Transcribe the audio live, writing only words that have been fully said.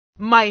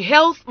My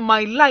health,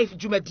 my life,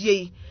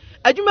 Jumedie.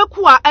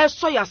 Ajumekua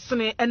eso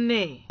yasene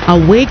ene.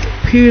 Awake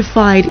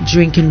purified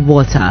drinking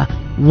water,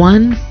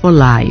 one for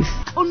life.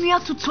 Onuya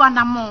tutu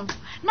anamo.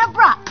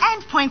 Nabra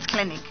Endpoint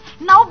Clinic.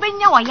 Na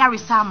obenya wa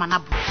yarisa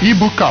manabo.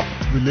 Ebook up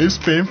relieves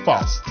pain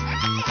fast.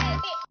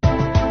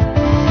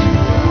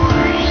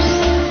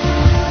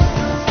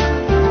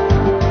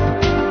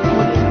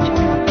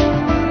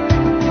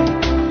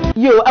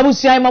 Yo,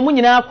 abusia mamu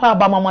nyina akwa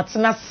aba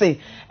mamatena se.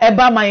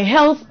 Eba my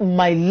health,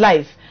 my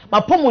life.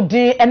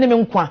 Mapomode eneme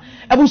nkwa.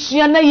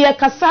 Abusia na ye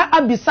kasa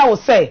abisa wo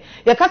se.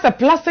 Ye kasa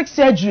plastic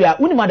surgery a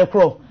woni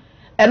madekro.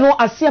 Eno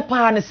asie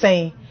pa ne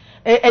sen.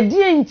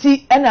 Edie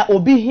nti na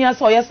obi hia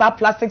se oyesa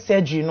plastic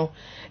surgery no.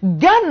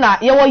 Ghana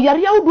ye wo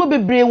yare awdo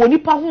bebre woni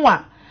pa ho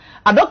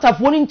a doctor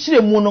fo ni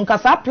nkire mu no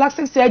nkasa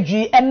plastic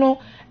surgery eno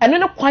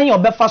ne kwan ye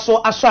obefa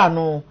so aso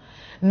ano.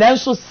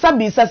 Nanso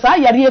sabi sasa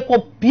yare ko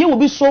pie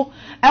obi so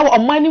ewo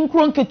oman ni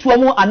nkro nketua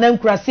mu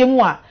anankurase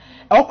mu a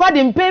okwa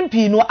de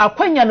mpempi no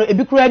akwanya no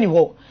ebikura ni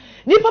ho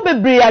nipa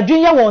bebre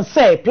adwenya won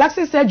se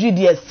plastic surgery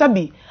de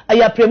sabi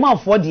aya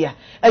premanfo de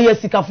aya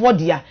sikafo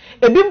de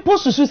ebi mpo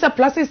susu se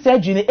plastic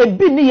surgery ne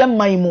ebi ne ye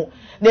man mu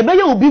na ebe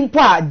ye obi mpo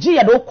a gi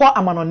ye de kɔ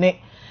amanone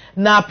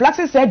na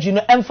plastic surgery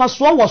no emfa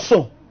so wo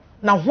so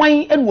na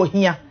hwan enwo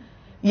hia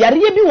yare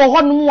bi wo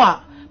hɔ no mu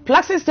a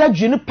plastic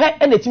surgery no pɛ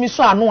enetimi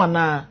so ano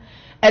ana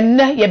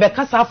enne ye be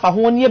kasa afa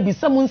ho ne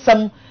ebisa mu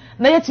nsam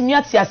na yetimi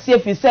ate ase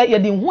afi se ye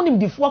de hunim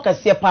difo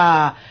kase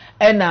pa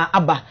ena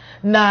aba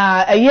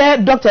na eye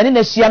doctor ni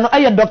na hia no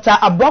eye doctor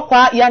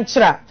Abrokwa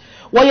Yanchira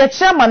wo ye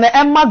chairman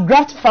na Emma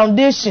Graft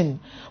Foundation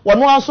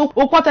wono aso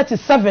okwa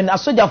 37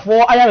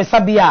 asojafo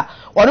ayaresabia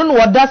wono no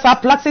woda sa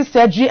plastic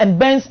surgery and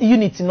burns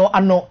unit no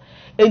ano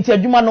enti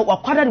adwuma no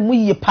wakwada mu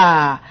yie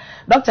pa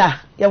doctor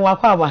ye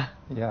wakwa aba.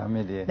 Yeah,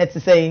 me there.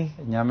 Let's say.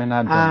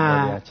 Nyamena don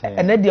body ache.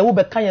 And then they will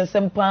be kind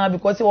nsem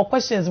because your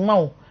questions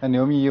ma. And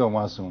you me you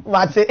waso.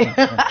 What?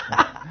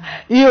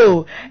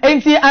 Yo,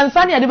 enti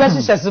ansani ade be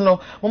hyehyese no,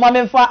 mama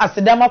memfa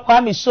asedama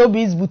Kwame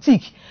Showbiz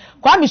boutique.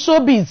 Kwame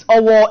Showbiz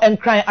owo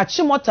enkran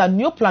Achimota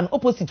new plan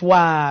opposite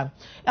wa.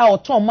 Ya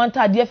oton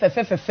manta ade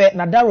fefefefe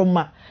na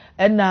daroma.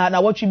 Na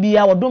watwi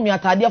bia wodom ya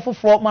tade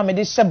afoforo ma me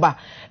de hyeba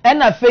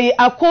na fei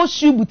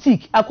Akoshu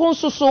boutique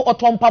akonsoso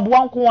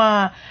otompaboa nko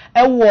a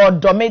ewo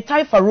Dome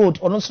Taifa Road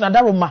ono so na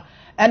daroma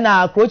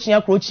na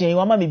krochia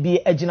wa ma me bi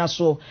agina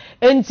so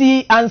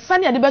enti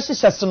ansane ade be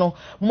hyehyese no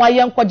mo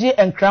ayenkwaje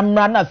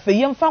enkramra na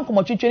fei yemfa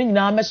nkomotwetwe ni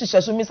nyina me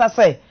hyehyese mi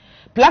sase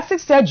plastic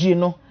surgery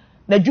no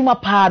na dwuma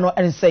pa no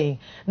ensen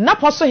na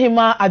poso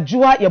hima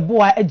adwoa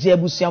yeboa agye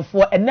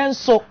abusuafo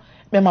enenso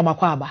me mama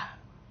kwa aba.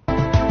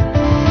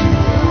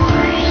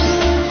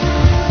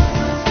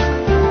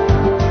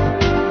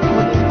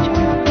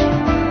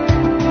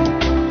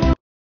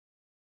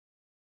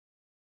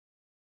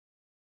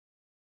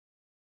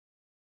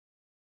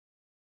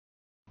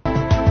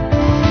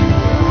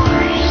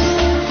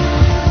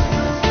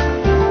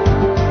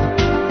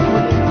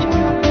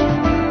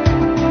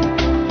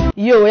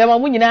 Yo ya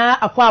mamu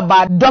nyina akwa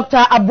ba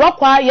Dr.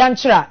 Abrokwa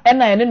Yanchira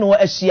ena ene no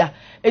ahia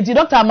eti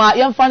doctor ma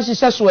yemfa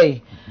nhyehyɛ so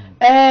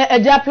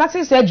eja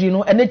plastic surgery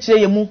no ene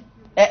kire yemu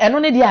eno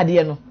ne di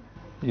ade no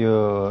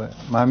yo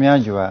mami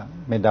ajwa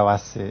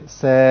medawase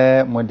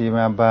se modi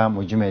maba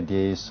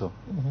mojumedie so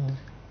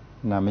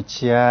na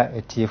mechia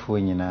etiefo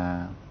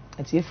nyina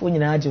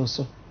agye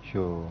so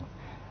yo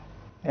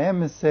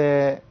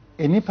se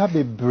enipa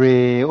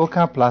bebre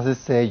oka plastic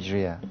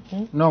surgery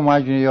no mo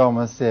adwene yo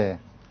mo se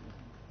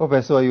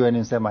Opeso you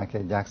and say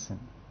Michael Jackson.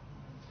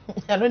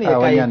 I don't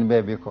know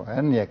baby ko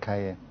and ye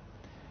kaye.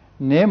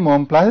 Name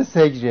on plastic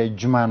surgery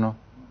jumano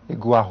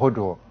egua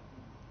hodo.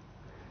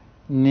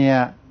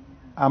 Nia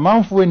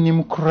amanfo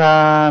nim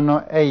kra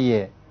no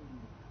eye.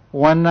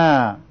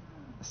 Wana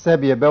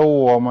sebi ebe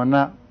wo mo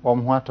na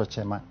omho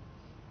atochema.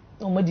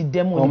 Omodi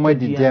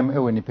dem e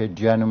woni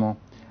pedua no mo.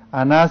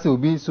 Anase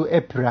obi so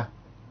epra.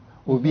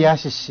 Obi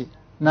ahyehye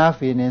na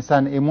afi ne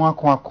nsa no emu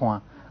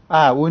akwa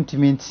a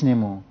wontimi ntine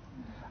mo.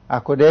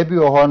 Akoda bi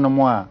ho no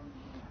mo a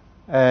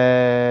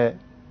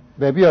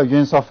baby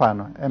odwen sofa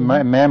no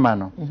mema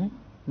no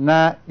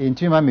na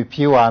entuma me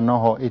pie wa no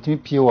ho etumi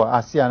pie wa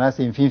ase ana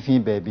se mfinfin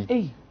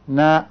baby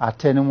na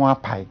atene mu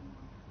apai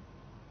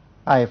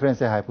a friend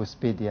say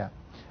hypospadia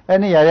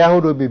ene yare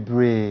ahodo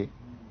bebre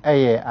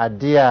eye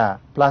ade a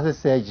plastic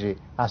surgery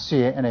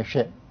asoe ene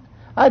hwe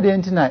ade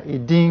ntina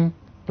edin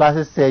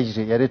plastic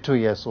surgery yare 2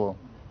 years so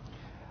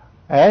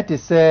it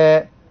is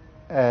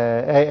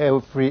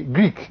free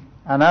Greek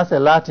and as a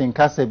Latin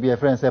case be a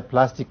friend say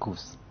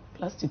plasticus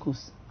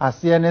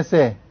asiene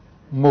say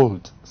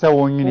mold say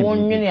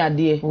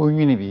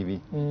wonwini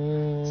bibi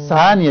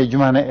saa ne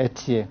adwuma na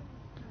etie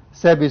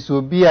say be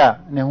so bi a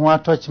ne ho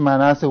atochma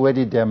na say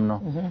wedi dem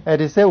no e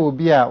de say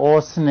obi a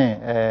osne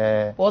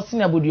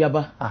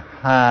aboduaba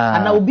aha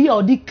ana obi a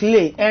odi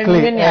clay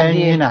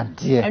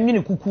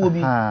enwini kuku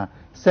obi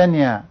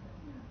senia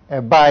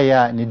e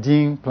baya ne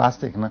din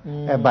plastic na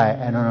e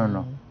baya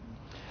no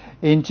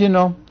enti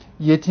no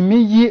yetimi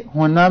yi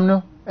honam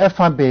no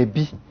efa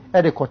baabi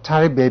e de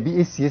kotare baabi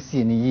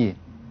esiesie ne yie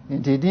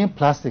nti din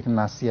plastic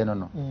na se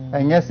no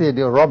enye se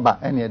de rubber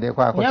ene de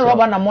kwa akọ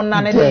rubber na mo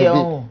na ne de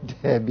yo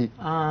debi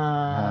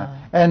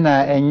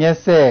ena enye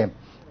se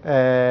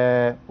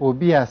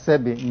obi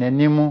asebe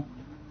nanimu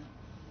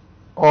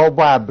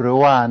ogbo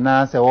abrewa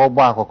na se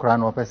ogbo akokora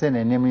no pese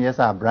nanimu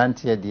yesa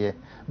abrantie de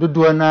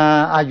dodo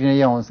na adwene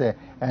ye won se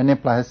ene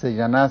plastic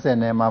na se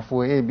na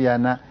mafo ebia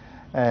na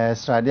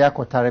stradia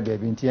kotare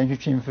baby nti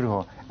enhwetwe mfiri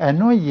ho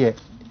eno ye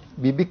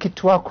bibi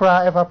kitwa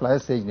kra ever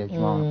plastic na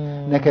adwuma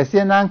na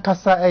kase na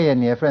nkasa eye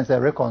ne friends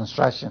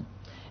reconstruction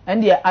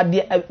and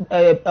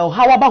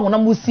how about when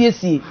I'm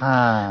siesie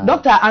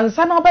doctor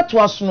ansa na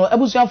obeto aso no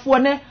abusuafo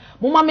ne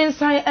moma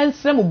mensan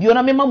ensre mu bio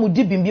na mema mu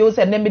di bimbio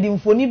se ne medi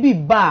mfoni bi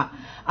ba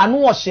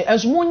anu wo hye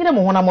enso mo nyire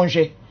mo hona mo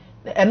hwe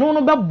eno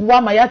no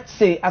beboa ma ya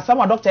te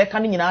asama doctor e ka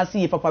nyina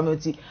ase papa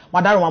mati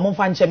madaro ma mo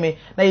fa ncheme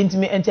na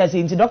yentimi enti ase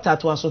enti doctor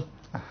to aso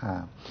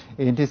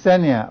enti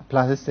senia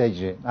plastic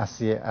surgery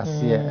ase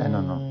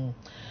eno no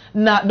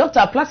na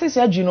doctor plastic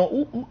surgery no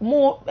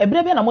mo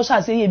ebrebe na mo sha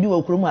ase ye bi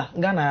wa kurom a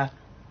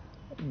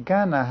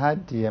Ghana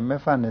had the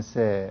mefa ne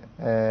say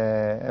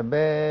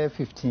ebe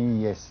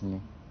 15 years ni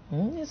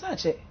yes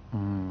ache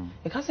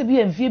e ka se bi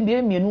emfie bi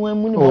emienu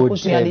amu ni mo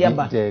kosua de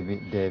yaba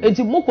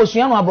enti mo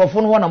kosua no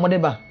abrofo no ho na mo de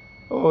ba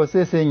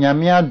se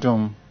nyame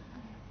adom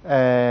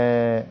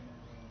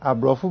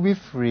abrofo bi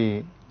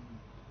free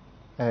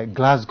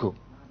Glasgow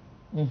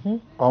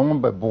on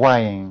be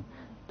boayen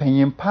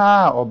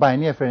penyimpa oba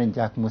ne friend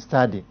Jack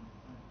Mustadi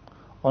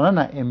ona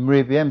na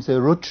emre bi em say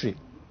Rotary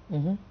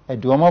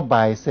eduomo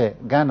bai se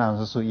Ghana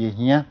nso so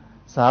yehia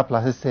saa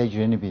plastic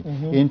surgery ni bi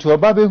into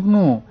oba be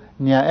hunu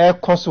nia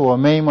ekoso wo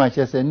man mu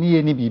achese ne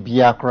ye ni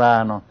bibia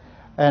kra no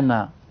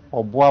na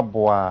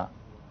oboaboa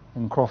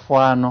nkrofo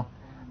ano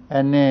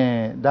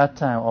ene that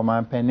time o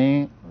man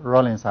pani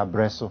Rollins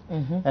abreso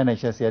na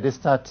chese ye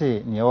start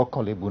ne o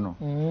kolebu no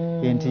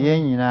enti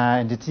ye nyina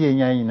entiti ye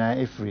nyina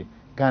efri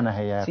Ghana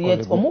ha ya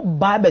kolebu ti omo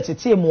ba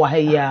betete mu ha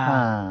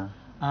ya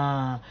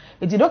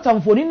enti doctor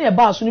mfoni na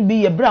ba so no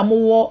bi ye bra mo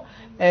wo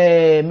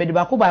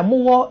medibako ba mo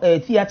wo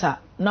theater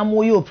na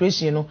mo ye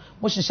operation no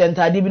mo hihye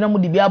ntade bi na mo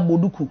di bi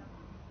aboduku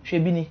hwe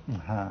bi ni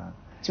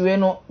ti we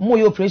no mo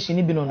ye operation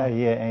ni bi no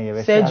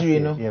surgery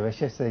no ye be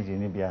surgery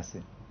ni bi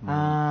ase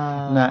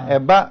na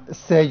eba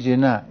surgery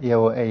na ye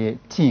wo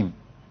team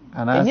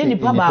ana se ni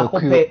pa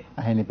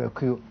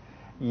ahenipaku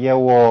ye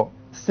wo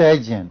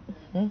surgeon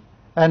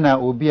ana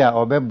obi a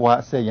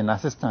obeboa surgeon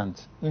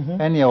assistant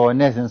ene ye wo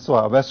nurse nso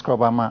a obe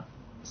scrub ama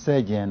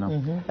surgeon no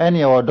ene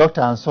ye wo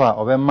doctor nso a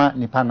obema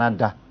nipa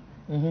nada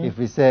if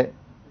we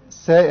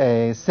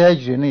say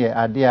surgery no ye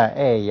ade a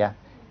eya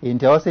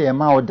inte o say ye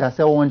ma oda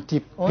se won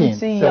tip pain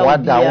se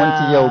wada won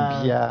ti ye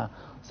obia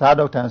sa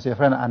doctor nso ye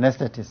friend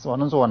anesthetist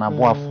ono nso wona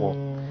boafo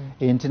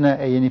inte na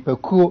ye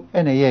nipakuo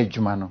ene ye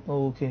adwuma no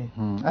okay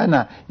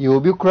ana ye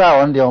obi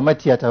kura on de o ma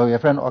theater ye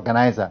friend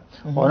organizer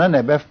ono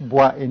na be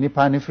boa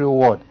enipa ni free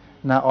ward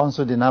na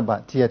onso de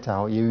naba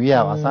theater ye wi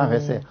a wasan hwe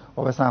se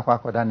obesan akwa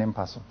akoda ne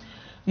mpaso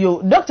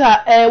yo doctor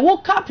wo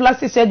ka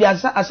plastic surgery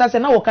asase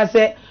na wo ka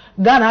se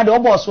Ghana de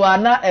oboso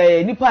na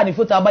nipa ni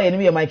photo aba ye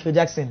ne Michael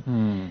Jackson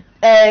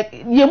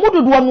ye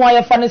mududu no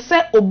aye fa ne se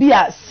obi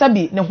a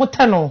sabi ne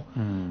hote no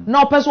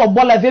na opeso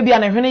obola ve bia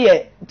ne hwene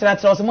ye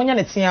tratra so monya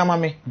ne tia ama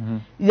me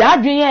ya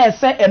adwen ye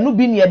se enu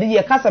bi ne ye de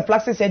ye ka se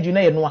plastic surgery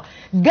na ye no a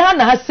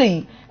Ghana ha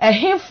sei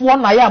ehefo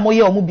na ya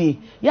moye omu bi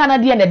ya na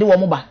de ye ne de wo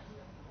mu ba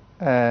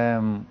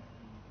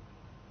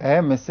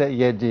me se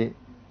ye de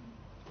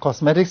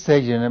cosmetic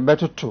surgery ne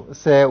betoto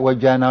se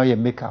wadwa na ye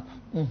makeup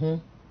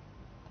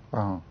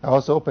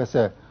also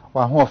opese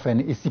wa ho ofen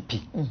ECP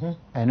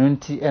enu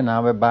nti e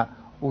na beba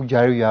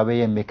ujari yu abe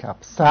ye makeup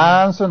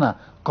sanso na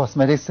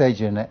cosmetic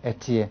surgery na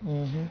etie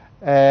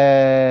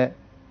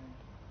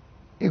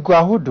igwa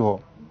hudo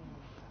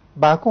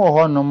ba ko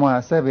ho no mu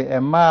asebe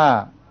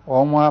ema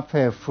omo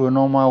afefro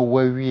no mu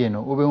awawie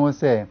no obehu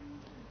se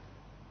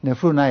na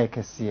fru na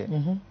yekese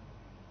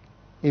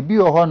ebi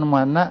ho no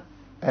mu na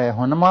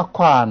honam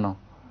akwa no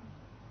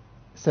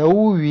se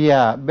wuwi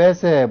a be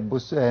se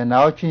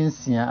na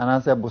otwensia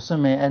anase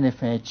bosome ene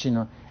fa achi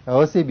no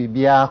o se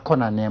bibia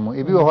akona nemo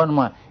ebi wo hono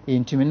ma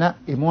entumi na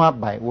emu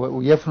abai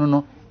wo yefunu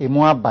no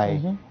emu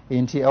abai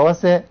enti o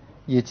se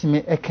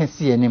yetimi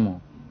ekase animu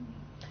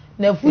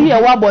na fu ye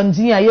wa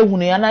bontin a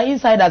yehunu ya na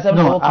inside as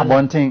no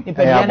abontin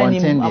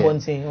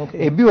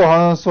okay ebi wo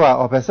hono so a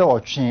opese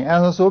otwen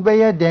enso so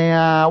obeye den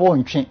a wo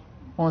ntwen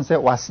on se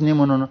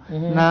wasenimu no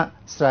na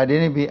strade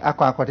ne bi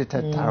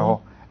akwatetara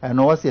ho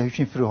eno wo se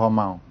ahwetwe firi ho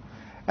ma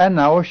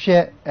na o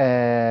hwe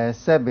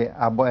sebe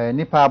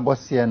nipa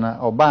abose na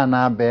oba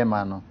na abe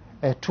ma no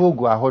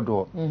etogu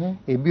ahodo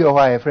ebi o ho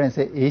a friend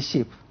say a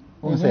shape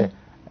on say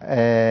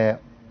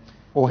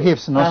o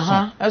hips no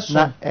so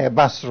na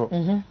basro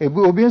ebi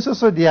obi nso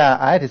so dia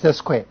a it is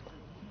square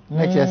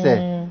na che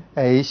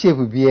say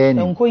shape bi ani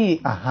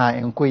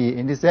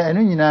enkoyi ndi say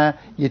enu nyina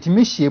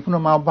yetimi shape no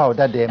ma ba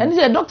oda dem and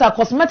say doctor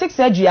cosmetic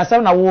surgery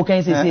asem na wo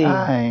kan say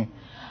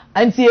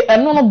anti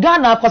enu no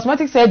Ghana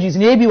cosmetic surgeries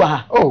na ebi wa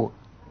ha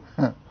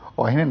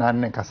o hene na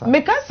ne kasa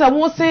me kasa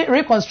mo say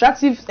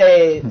reconstructive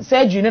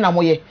surgery na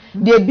mo ye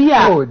de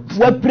bia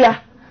wapra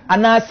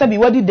ana sabi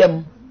wadi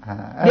dem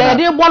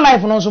de bo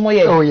life no so mo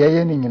ye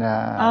ye ni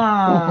nyina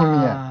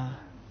ukumia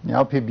ni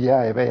ope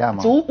bia e be ya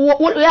ma so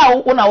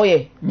wo na wo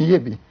ye mi ye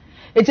bi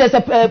it is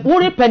a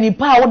wo penny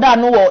pa wo da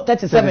no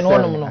 37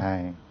 wonom no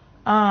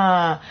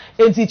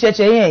enti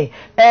cheche yen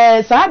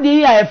saa de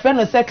ya e friend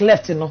no sec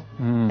left no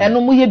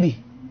eno mo ye bi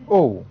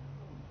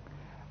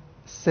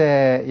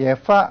se ye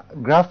fa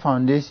Graph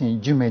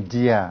Foundation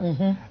jumedi a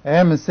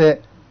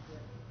se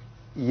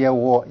ye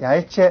wo ya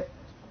eche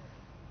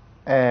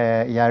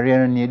yare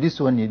no ne di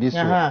so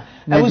na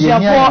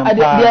abusiafo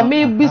de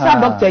me bisa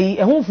doctor yi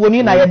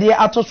ehunfuoni na ye de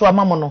atoso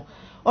amamo no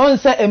on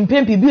se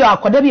empempi bi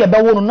akoda bi e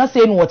be wo no na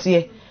se no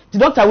wote ti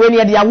doctor we ne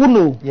ye de awo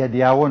no ye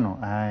de awo no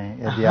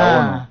ye de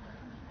awo no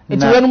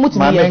eti we no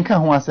mutumi ye ma menka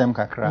ho asem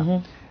kakra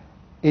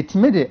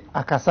etime de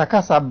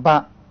akasakasa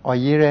ba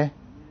oyire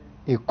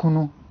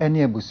ekunu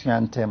ene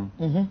abusua ntem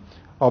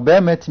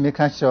oba metime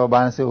ka kire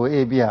oba nse o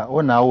ebia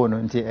o na awo no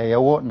nti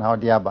eyewo na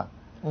ode aba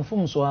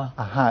mfum so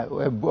a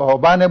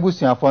oba na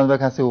abusua fo no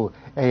ka se o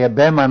eye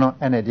bema no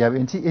ene de aba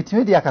nti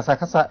etime de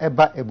akasakasa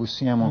eba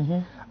abusua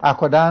mu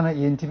akoda no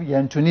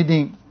yentuni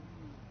din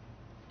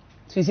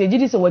sisi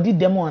ejidi se wadi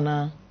demo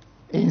ana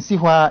ensi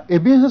hwa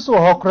ebi nso so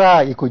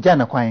hokra ikoja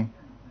na kwan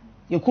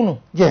yekuno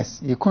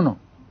yes yekuno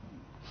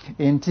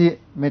enti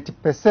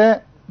metipese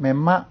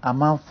mema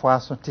amanfo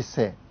aso te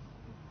se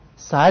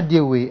saade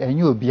we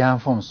enye obi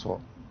anfom so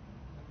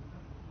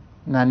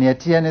na ne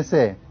tie ne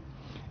se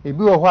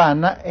ebi wo hwa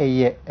na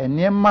eye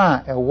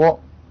enema ewo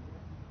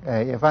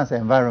ye fancy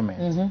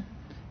environment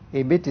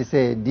ebi te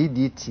se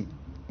DDT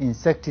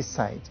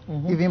insecticide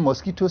even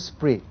mosquito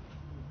spray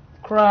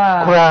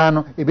kra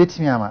no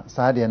ebetimi ama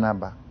saade na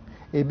ba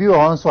ebi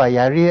wo nso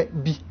ayare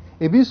bi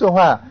ebi so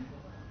hwa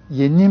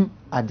yenim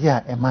ade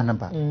a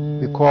emanaba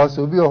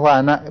because obi wo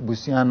hwa na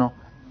ebusia no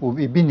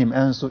obi nim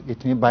enso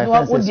etimi by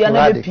fences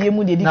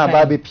na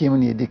ba be piem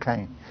ne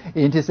edikan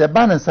enti se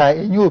ba na sa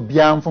enye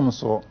obi amfom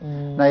so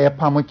na ye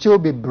pamoche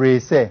obebre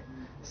se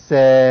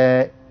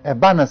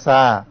eba na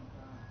sa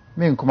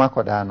me nkuma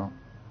koda no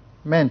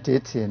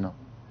mentete no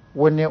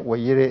woni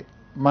woyire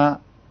ma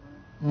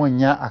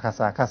munya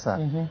akasa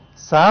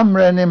saa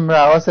mre ne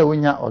mra o se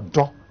wonya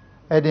odo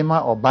ede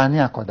ma oba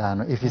ne akoda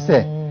no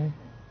efise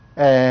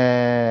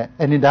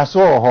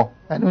enidaso ho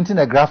enu nti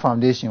na Graph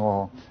Foundation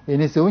ho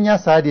eni se wonya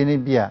saade ne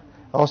bia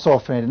also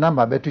friend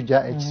number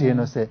betuja echire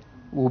no se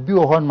obi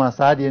wo hon ma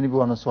saade ne bi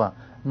wono so a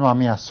no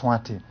ame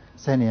aswate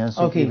se ne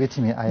enso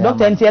ebetimi ayama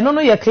doctor enti eno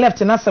no ye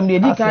cleft na sam de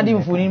di kan di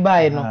mfoni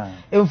baaye no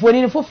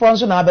mfoni fo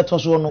fronso na abeto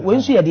so no we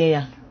nso ye den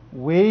ya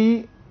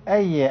we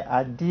eye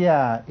ade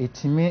a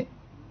etimi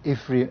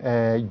efri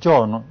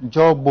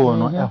jaw bone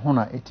no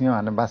ehuna etimi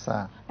ma ne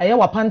basa eye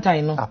wa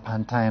pantan no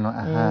apantan no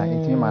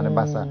etimi ma ne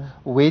basa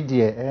we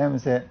die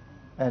se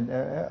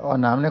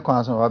onam ne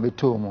kwanso wa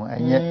beto mu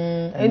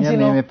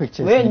enye me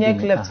pictures we enye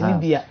cleft ni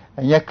bia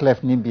enye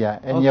cleft ni bia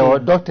enye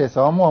doctors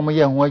omo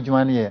ye ho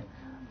adwuma ne ye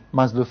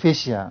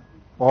maxillofacial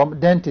or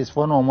dentist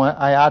for no more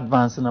I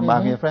advance na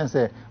ba my friend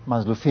say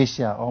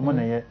maxillofacial omo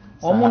na ye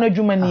omo na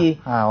adwuma ne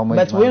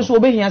but we so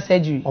obehia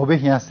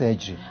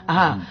surgery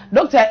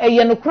doctor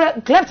eye no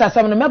cleft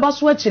asam no meba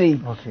so akire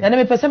na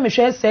me pese me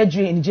hwe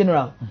surgery in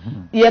general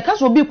ye ka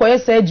so obi koye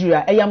surgery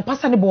a eye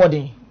mpasa ne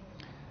boarding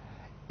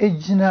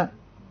ejina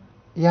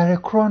yare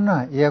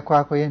krona ye kwa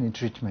akoye ni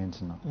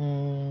treatment no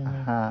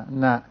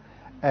na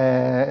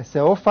se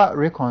offer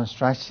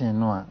reconstruction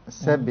no a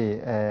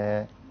sebe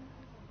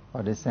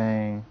or the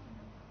saying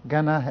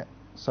Ghana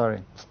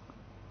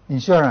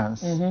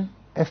insurance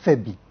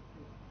FAB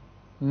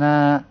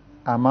na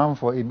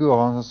amanfo ebi wo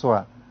honso so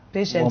a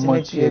patient na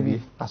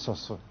ebi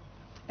asoso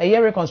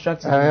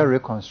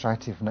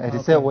reconstructive no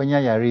it say wonya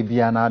yare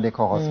bia na de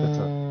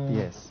hospital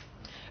yes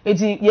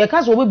eti ye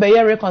ka so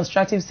be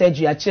reconstructive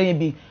surgery a kire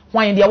bi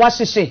hwan de wa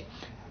hyehye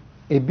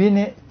ebi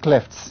ne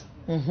clefts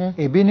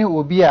ebi ne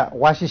obi a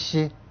wa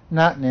hyehye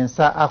na ne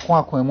nsa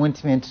akon mu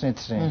ntime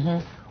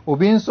ntenetene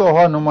obi nso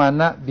ho no ma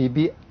na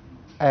bibi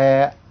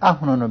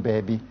ahono no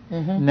baabi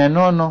ne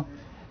no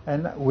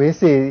we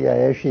say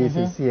ya hwe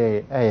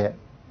sisi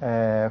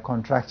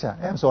contracture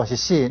so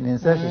hyehye ne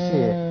nsa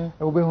hyehye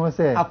obi ho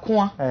say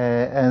akon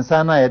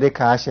ensa na ye de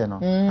ka ahye no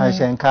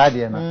ahye nka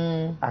de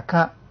no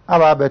aka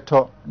aba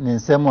beto ne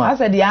nsem a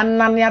asa de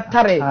anane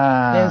atare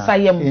ne nsa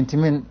yem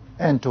intimi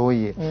ento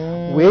ye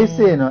we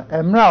say no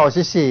emra o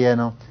hyehye ye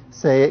no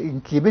say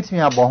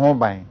nkibetimi abo ho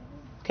ban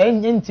ka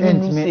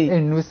intimi say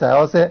enu say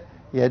o say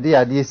ye de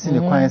ade esi ne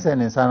kwan say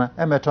ne nsa na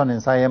emeto ne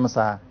nsa yem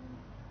sa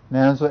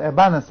na nso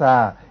eba na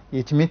sa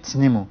yetimi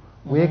tinimu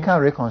we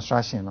can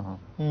reconstruction no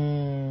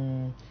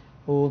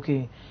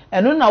okay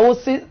eno na wo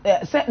say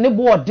ne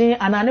boarding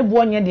ana ne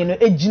bo nye de no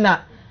ejina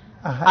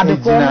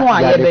adekro no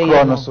a ye be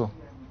ye no so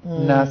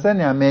na se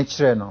ne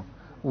amekire no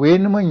we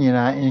num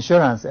nyina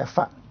insurance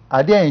efa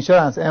ade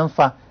insurance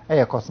emfa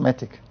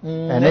cosmetic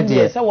ene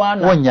de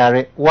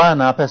wonyare wa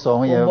na person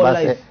ho ye ba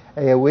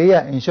se we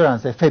ya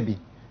insurance efa bi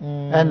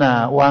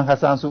na wan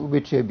kasa nso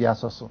ubetua bi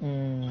asoso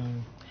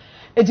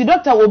eti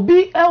doctor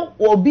obi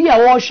a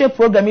wo hwe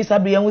program is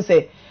abre yan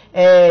say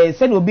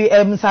said obi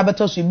nsa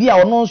beto so bi a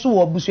ono so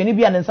wo busuani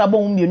bi a nsa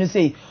bo mmienu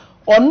say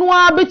ono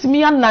a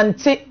betimi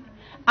anante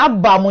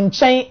aba mo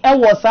nchen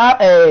wo sa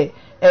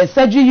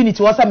surgery unit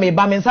wo sa me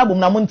ba me nsa bom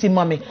na mo ntim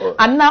ma me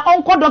anna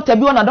onko doctor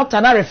bi ona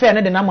doctor na refer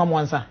ne de na mamo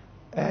ansa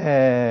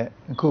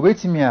nko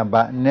betimi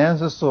aba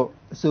nenso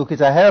so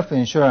kita health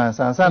insurance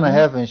and sana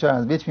health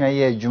insurance betimi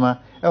aye adwuma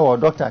wo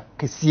doctor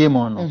kesie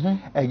mo no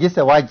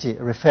egise waje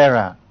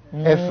referral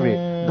every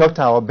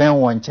doctor oben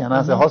won chen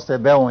na say hospital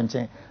ben won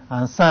chen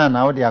and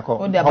sana wo de akọ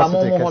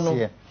hospital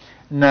kesie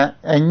na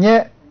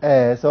enye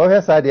so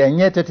we say de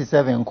enye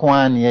 37 nko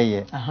an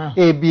ye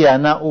ebia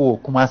na o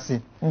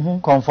kumase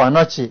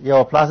konfanochi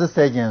your plastic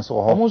surgeons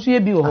wo ho mo so ye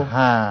bi wo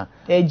ho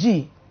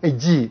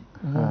egi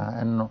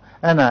no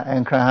ana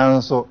enkra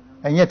han so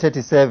enye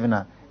 37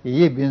 na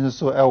ye bi nso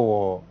so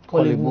ewo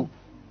Kolebu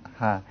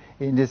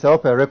in this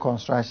open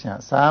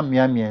reconstruction sa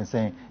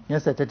miensen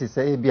yes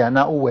 37 ebia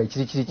na o wa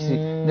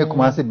chirichiri ne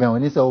kumase ben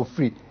oni so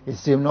free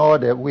esim no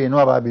the we no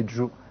aba be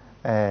drew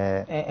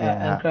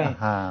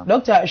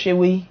doctor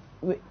Shewi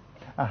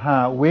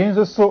we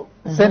nso so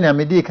senior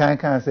medi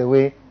kan say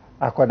we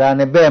akoda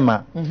ne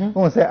bema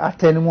won say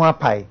atanimu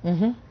apai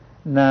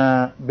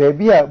na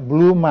baby a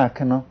blue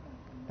mark no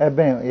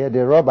eben ye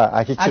the rubber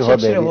achichi ho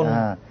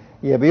baby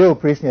ye be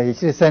operation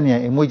achichi senior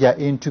emoja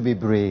into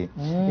bebre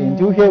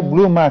into here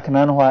blue mark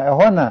na no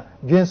ho na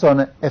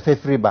Johnson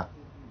efefriba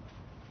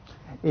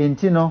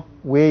enti no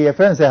we ye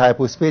friend say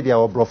hypospadia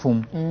or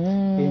brofum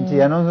enti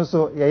ya no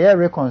so ye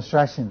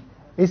reconstruction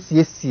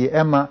esiesie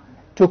ema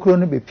tokro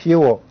no be pie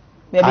wo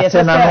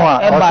atena no a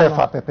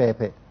osefa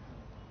pepepe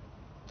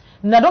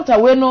na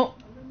doctor we no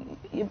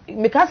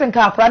me ka sen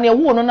ka akra na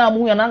ewo no na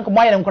amu ya na nko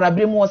mo ayere nkora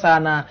bire mu osa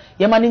na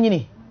ye ma ne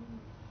nyini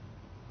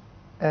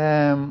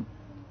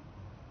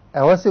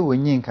I was a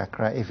winning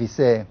kakra if he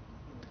say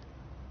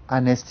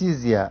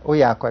anesthesia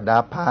oya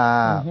akoda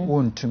pa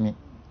won me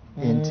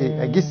enti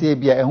agisi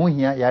bia ehun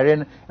hia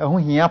yare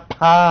ehun hia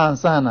pa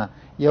ansana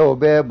ye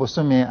obe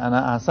bosome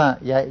ana ansa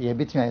ye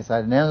bitumi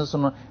ayisa na so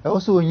no e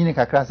so wonyini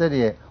kakra se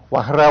de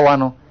wahrawa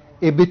no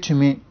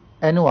ebetumi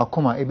ene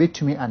wakoma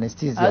ebetumi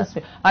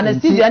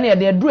anesthesia na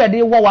de duru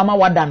de wo wa ma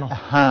wada no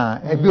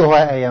ebi ho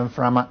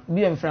eyemframa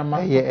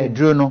ye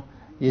eduro no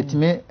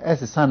yetimi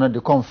esesa no de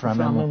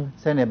konframa no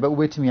se na ebe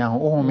obetumi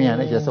aho ohome ya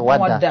na je se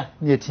wada na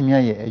yetimi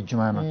aye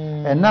adwuma no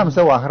enam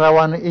se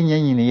wahrawa no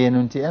enyanyini ye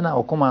no nti ena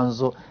okoma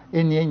nzo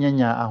eni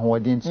enyanya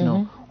ahoɔden nti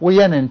no wo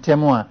ye ne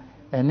ntem a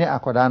ene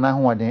akoda na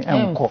ahoɔden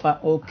enko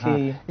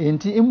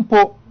enti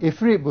impo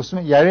efiri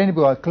bosome yare ni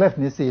be wa clef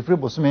ne se efiri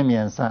bosome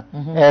miensa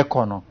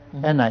eko no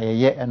ena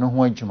yeye eno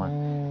ho adwuma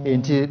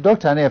enti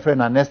doctor na efre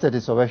na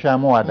anesthetic obehwa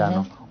mo wada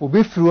no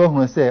obi firi wo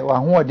hunu se wa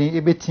ahoɔden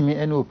ebetimi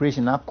ene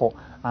operation akọ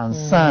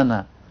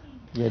ansana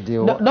ye de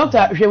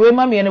doctor hwewe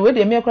ma me ne we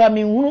de me kra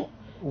me hunu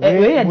we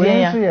ye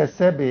de ya we ye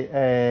sebe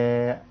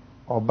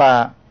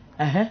oba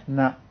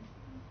na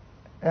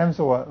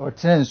emso o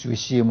trends we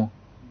shiemu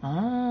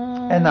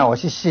ena o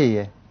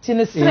hihye ti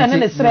ne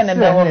sre ne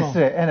da ho no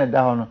ene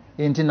da ho no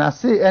enti na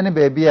se ene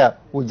ba bia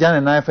o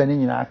jane na afa ni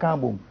nyina aka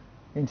bom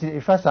enti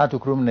ifa sa to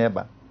krom na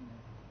eba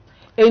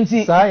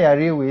enti sa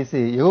yare we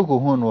say ye go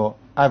hu no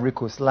Ivory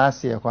Coast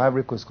last year ko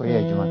Ivory Coast ko ye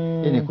adwuma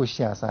ene ko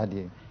hia sa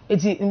de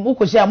enti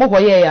mko hia mko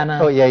ye ya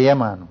na ye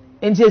ma no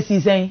enti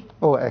esi sen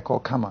e ko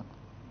kama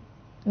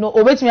no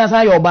obetimi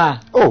asa ye oba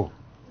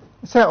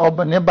say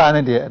oba ne ba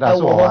ne de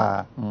that's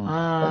all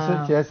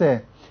so tie say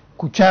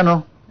kutwa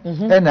no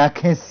na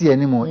aka si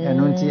animu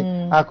eno nti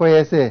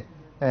akoye say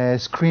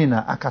screen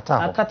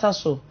akata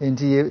so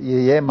enti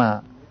ye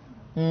ma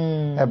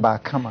eba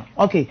kama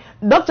okay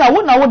doctor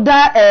wo na wo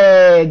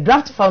da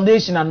graft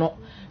foundation ano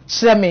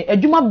kire me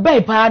adwuma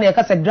bai pa na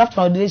yaka say graft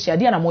foundation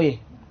ade na moye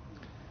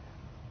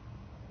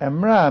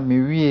emra me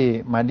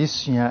wie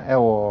madesua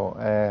ewo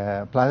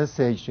plastic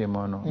surgery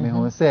mo no me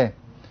hu say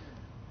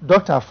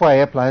doctor for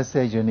a plastic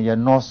surgery ne ye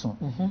nurse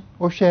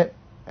o hwe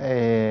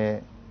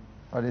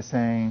what they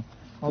saying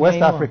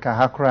West Africa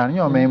hakra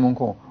nyo memu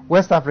nko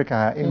West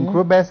Africa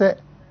nkro be se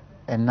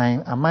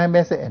enan aman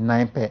be se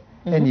enan pe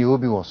eni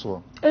obi wo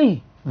so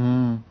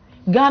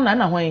Ghana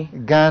na hwan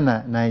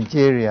Ghana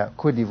Nigeria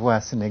Cote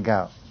d'Ivoire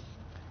Senegal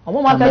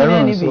omo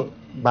mata ni bi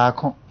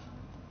baako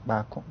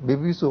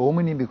bebi so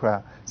omo ni bi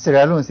kra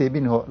Sierra Leone se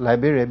bi ni ho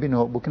Liberia bi ni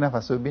ho Burkina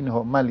Faso bi ni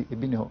ho Mali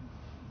bi ni ho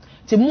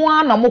ti mu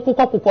ana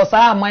mokokokoko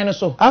saa aman no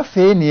so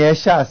afi ni e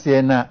hya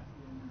ase na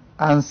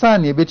ansa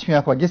na ebetumi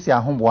akogese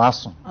ahombo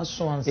aso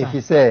ansa if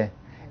you say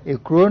a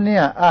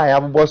cronia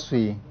ya bobo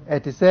yi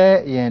eti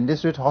say in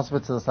district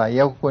hospitals a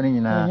ye kokko ni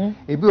nyina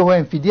ebi ho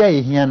amfidi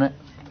aye hia no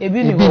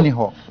ebi ni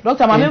ho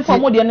doctor ma me fo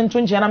mo de nto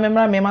nche na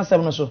memra me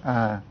masem no so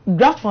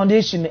graft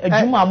foundation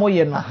adwuma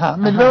amoye no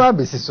me bewa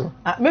besi so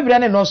me bra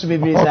ne nurse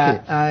bebre za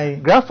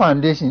graft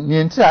foundation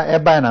ni ntira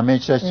eba na me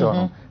church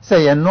no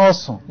say ye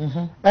nurse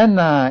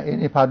na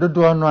enipa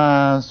dodo no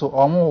anso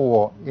omo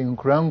wo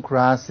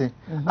nkura ase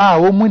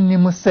wo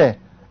munnim say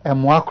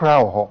emoa kra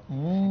wo ho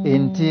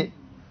enti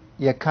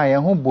ye kan ye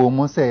ho bo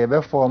mu say ye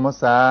be form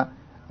saa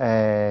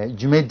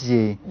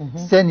dwumadie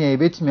sɛnea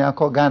ebetumi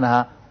akɔ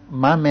Ghana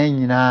ma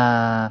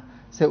nyina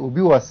sɛ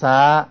obi wɔ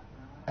saa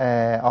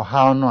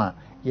ɔhaw no a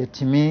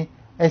yɛtumi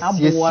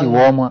asiesie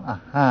wɔn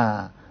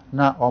aha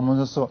na wɔn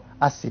nso so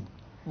ase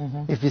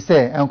if you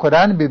say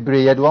enkoda no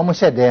bebre ye de wɔn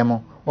hyɛ dan mu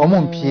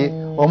wɔn mpie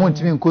wɔn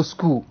ntumi nkɔ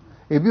school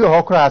ebi wɔ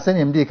hɔ koraa sɛ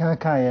nem de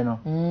kan ye no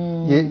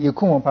ye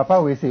ku wɔn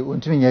papa we say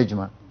ontumi nyɛ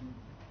adwuma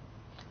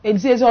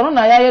enti sɛ ɔno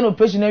na ya no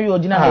operation wi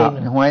ogina ha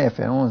ne ho ayɛ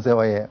fɛ no sɛ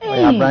ɔyɛ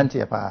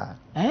abranteɛ pa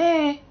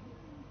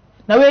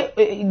na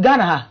we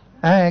Ghana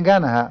ha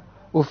Ghana ha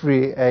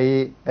ofiri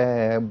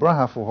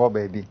Brohafo hɔ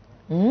baabi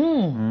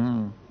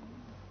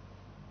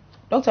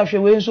doctor hwe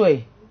we nso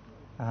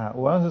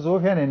wɔn nso so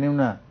hwɛ n'anim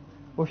na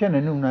ohwɛ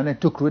n'anim na na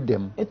tokro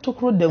dem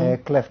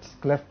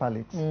cleft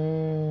palate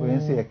we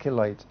nso a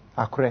keloid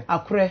akre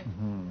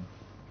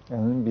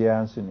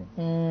bia nso ni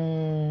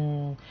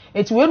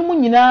eti we mu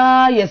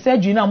nyina ye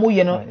surgery na mo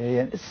ye no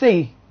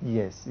say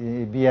yes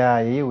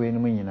bia ye we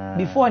mu nyina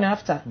before and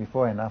after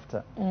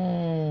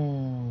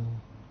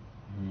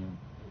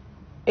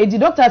edi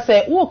doctor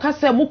say wo ka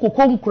say mo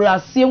kokko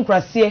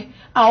nkurase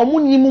a omo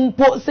nyim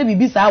mpo se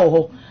bibi saa wo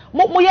ho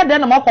mo ye de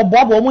na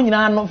makoboabo omo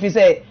nyina no fi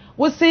say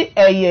wo si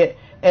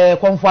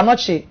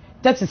konfuanoche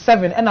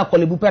 37 ena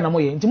kolebu pe na mo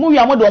ye nti mo wi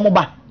amode o mo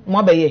ba mo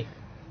abaye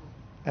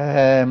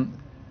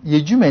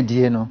ye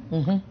dwumadie no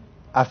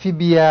afi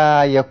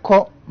bia ye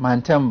kɔ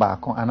mantem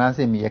baako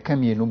anase me ye ka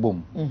mienu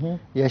bom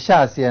ye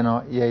hya ase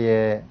no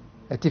ye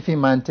atifi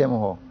mantem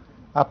ho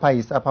upper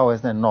east upper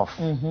west and north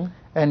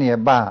ene ye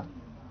ba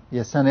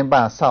ye sane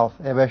ba south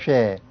e be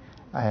hwɛ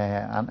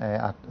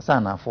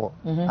sanafo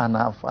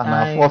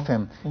anafo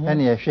fem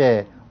ene ye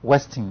hwɛ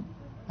western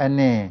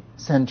ene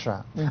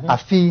central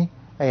afi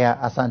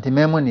asante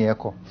memo ne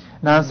eko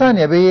na ansa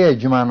ne be ye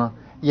adwuma no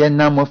ye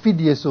nam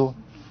ofidie so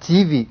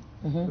TV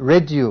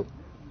radio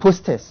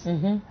posters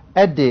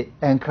ede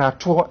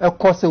enkrato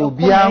eko se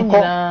obi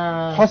anko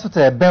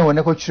hospital ben wo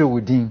ne ko kyerɛ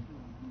wodin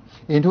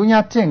enti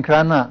onya te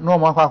nkra na no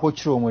mo akwa ko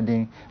kyerɛ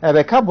wodin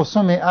ebe ka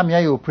bosome amia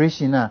ye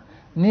operation na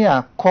ne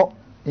akɔ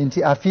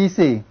enti afi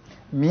se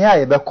mia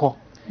ye bɛkɔ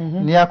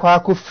ne akwa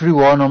ko free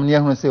wo nom ne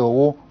ehunu se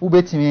wo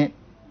betimi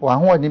wa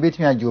ho ne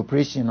betimi age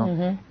operation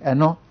no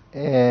eno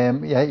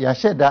ya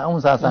sheda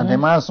unsa sante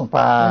manso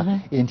pa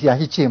enti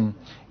ahichem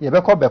ye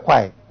bɛkɔ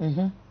bɛkwai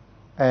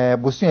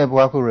bosun e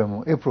bwa ko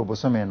remu April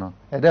bosome no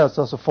e dey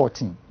also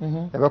 14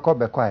 e bɛkɔ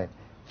bɛkwai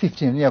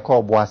 15 ne kɔ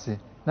oboase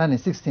na ne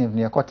 16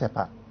 ne kɔ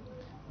tepa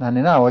na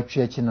ne na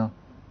awotwe achi no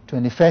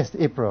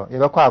 21st April ye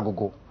bɛkɔ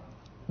agogo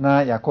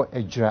na yakɔ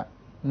adwura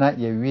na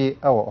ye wie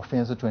awo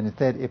offense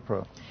 23rd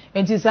April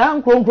enti saa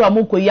nkronkro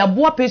amoko ya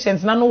boa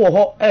patients na no wo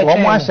ho wo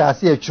mo ahya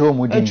ase atwiro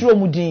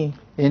mudin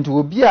enti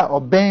obi a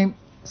oben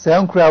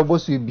saa nkro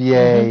abosu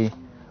bia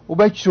wo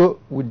batwiro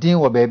wudin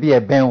wo ba bia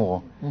ben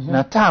wo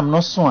na time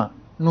no so a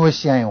no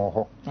hyian wo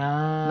ho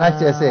na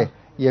kyerɛ sɛ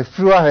ye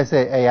firi ahwe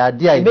sɛ ɛyɛ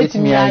ade a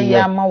ebetimi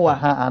ayɛ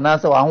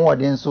anasa wa ho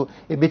ɔden so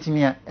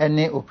ebetimi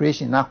ene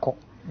operation nakɔ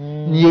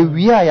ne ye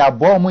wie a ya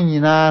bo mo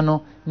nyinaa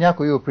no ne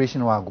akɔyɛ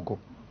operation wa agogo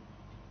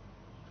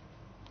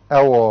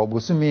ɛwɔ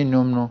bosumi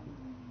num no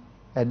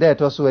ɛda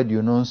ɛtɔ so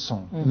aduonu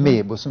nson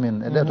May bosumi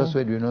no ɛda ɛtɔ so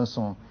aduonu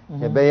nson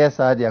yɛbɛyɛ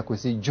saa de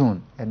akosi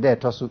June ɛda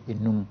ɛtɔ so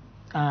enum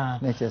na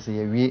kyerɛ sɛ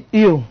yɛwie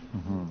yo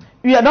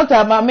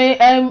doctor mame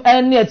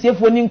ne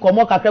atiefo ni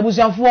nkomo kakra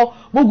busuafo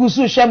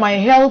bogusu hwɛ my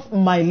health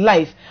my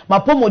life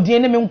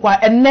mapomodin ne me nkwa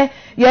enne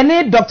ye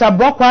ne Dr.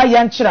 Brokwa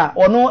yankyira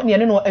ono ne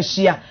no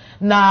ahyia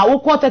na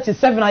wokɔ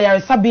 37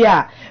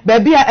 ayaresabia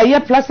baabi a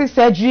ɛyɛ plastic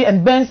surgery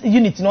and burns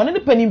unit no ne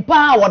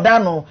panimpa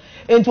wɔda no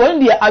enti wɔn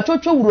de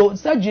atwotwo wuro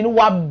surgery no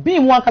wabi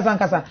mu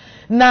akasa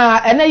na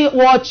ɛne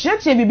wɔ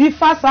kyerɛkyerɛ bibi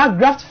fasa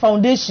graft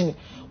foundation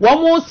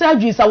wɔn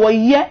surgeries a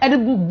wɔyɛ ɛde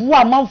bu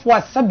amanfo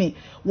asabi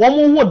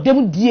wɔn wɔ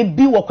dem die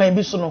bi wɔ kwan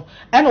bi so no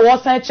ɛna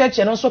wɔn san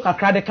kyerɛkyerɛ no nso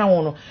kakra de ka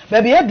ho no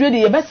baabi yɛdure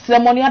de yɛbɛ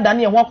ceremony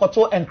adane yɛn ho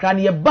akɔto nkra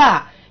ne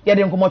yɛba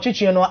yɛde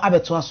nkɔmɔtwetwe no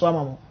abɛto aso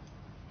ama mo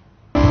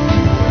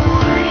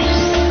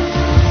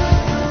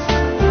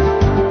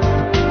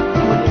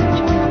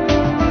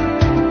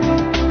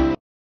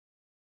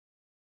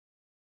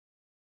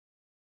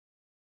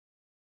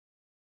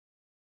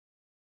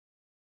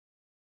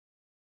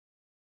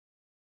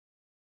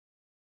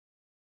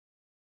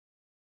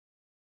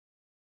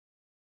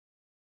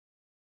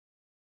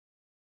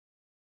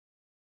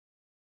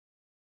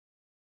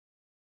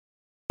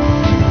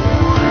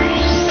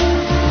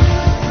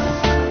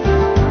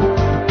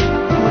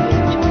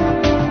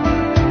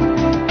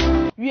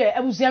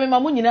ebusiame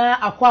mamu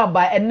nyina akwa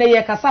aba enne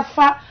ye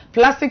kasafa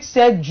plastic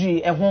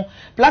surgery eho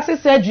plastic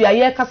surgery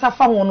aye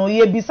kasafa ho no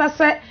ye bisa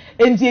se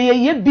enti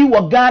ye bi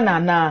wo Ghana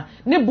na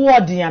ne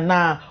board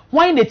na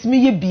wan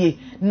netimi ye bie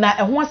na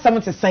eho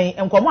asem te sen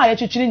enkomo aye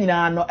twetwere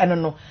nyina no eno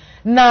no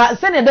na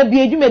se ne da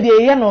bie dwumade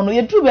ye no no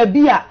ye duru ba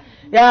bi a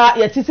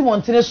ya titi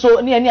montene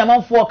so ne ani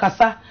amanfo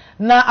kasa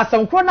na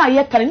asemkro na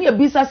ye kan ne ye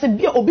bisa se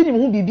bie obi ni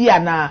ho bibia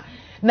na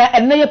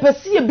enne ye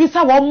pese ye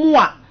bisa wo mu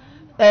a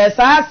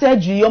saa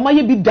surgery yo ma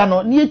ye bi da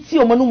no ne eti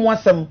o manu mu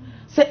asem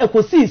se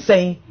ekosi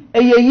sen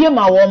eyeye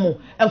ma wo mo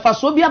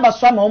emfaso bi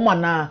abaso ma wo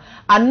mana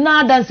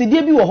ana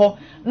dansedie bi wo ho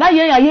na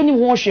yen ayeni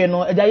ho hwe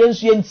no eja yen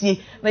su yentie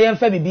na yen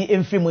fa bibi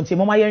emfiri mo ntie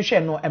mo ma yen hwe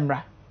no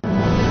emra.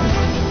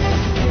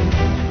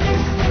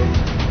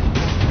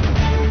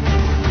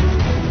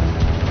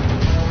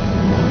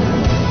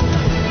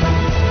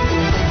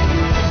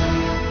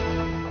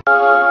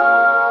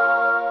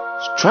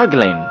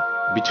 Struggling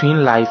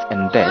between life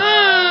and death,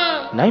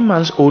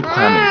 9-month-old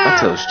Kwame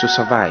battles to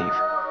survive,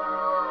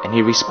 and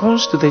he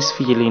responds to this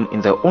feeling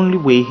in the only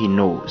way he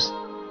knows,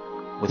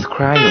 with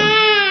crying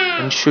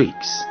and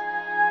shrieks.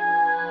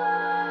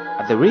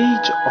 At the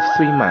age of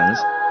 3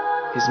 months,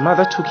 his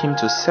mother took him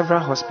to several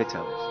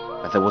hospitals,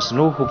 but there was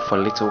no hope for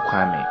little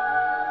Kwame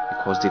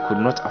because they could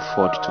not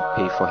afford to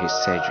pay for his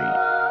surgery.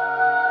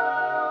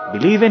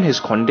 Believing his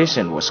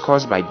condition was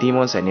caused by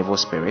demons and evil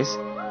spirits,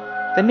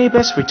 the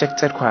neighbors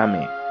rejected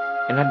Kwame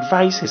and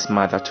advised his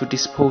mother to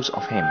dispose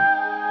of him.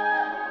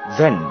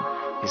 Then,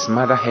 his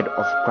mother heard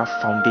of Graft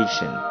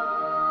Foundation.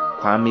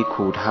 Kwame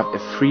could have a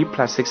free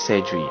plastic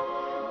surgery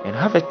and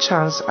have a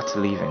chance at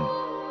living.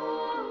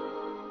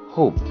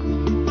 Hope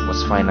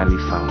was finally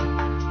found.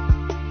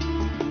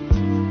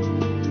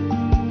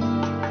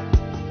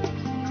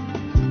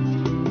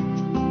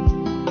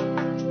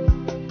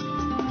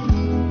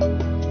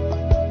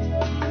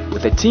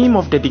 With a team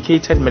of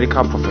dedicated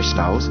medical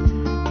professionals,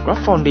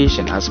 Graft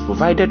Foundation has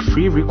provided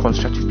free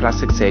reconstructive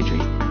plastic surgery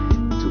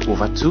to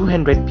over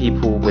 200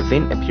 people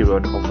within a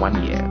period of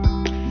 1 year.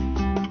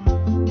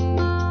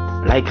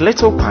 Like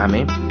little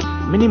Kwame,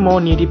 many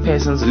more needy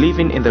persons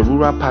living in the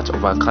rural part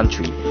of our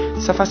country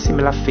suffer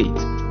similar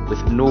fate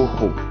with no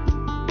hope.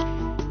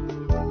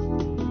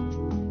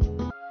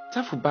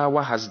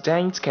 Tafubawa has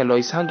giant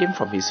keloids hanging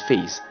from his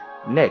face,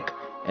 neck,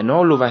 and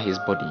all over his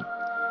body.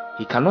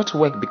 He cannot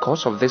work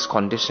because of this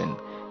condition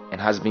and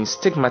has been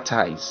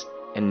stigmatized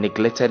and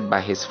neglected by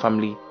his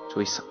family to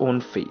his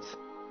own faith.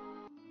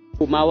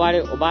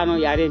 Mawale obano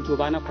yare nti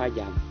obana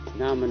kwaja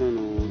na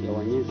manono ya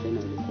wanyense na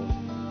uko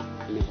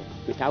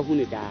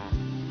mitahuni da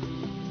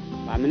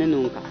ba meneno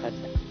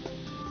nkasasa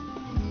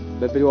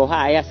bebiri wo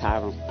ha ya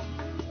saro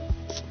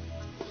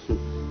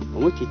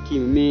omo titi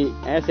mi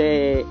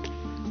ese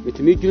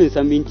mitumi dwun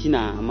sambinti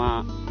na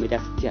ama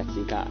medasiti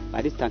atinka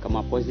badista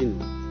kama poison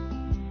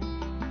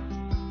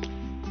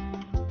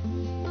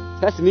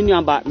kasi minu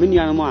amba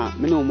minu anamo a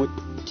menu mo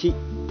ti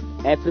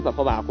every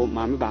papa ba ko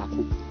mami ba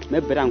ko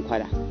me bra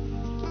nkwara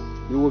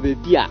mi wo be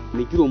bia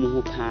me dwuro mo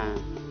ho pa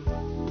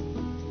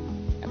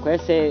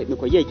akwese me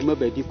ko ye adwuma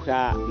ba bi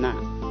kura na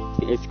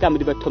esika me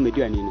de beto me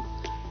duani no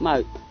ma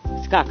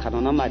sika ka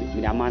no na ma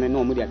me amane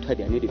no mo de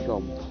atode ne de fi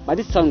omo ba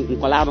de san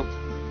nkwala no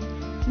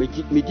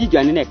me di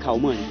duani na ka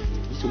omo ani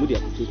so mo de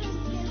atutu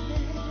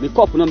me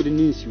kop no me de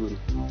nsuo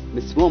no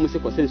me simo mo se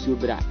ko sensuo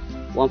bra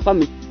won fa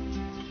me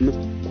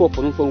kop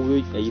no fa wo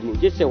ayi mo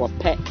je se wo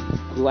pe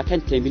ko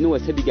watanten bi no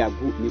wasa bi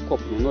gagu me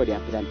kop no de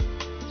apran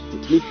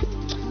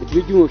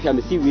it you hwa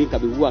me si we ka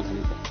be wu aka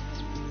ne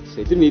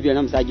so it me bi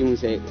na msa gimu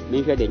se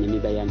me hwa de nyimi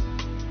bayan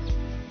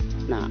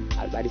na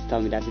albadi sta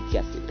me da ti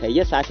ase ka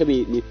ye sa ka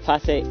me fa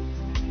se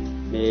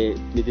me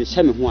de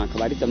sha me ho aka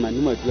badi ta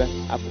manu madua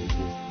afu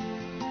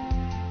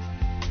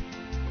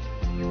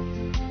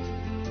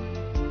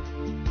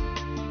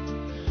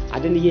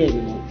adeni ye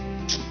mi no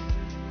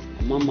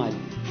mama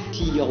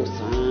ti yo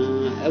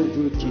san e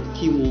du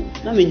ti mu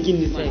na me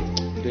ngini se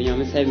do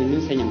nyame se me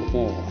nu se nyam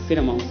ko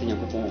afira ma ho se nyam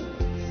ko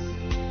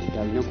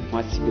no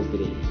kwasi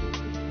bebre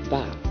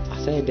ba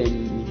asay da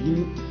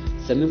ni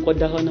sami ko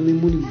da na mi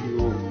muni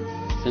yo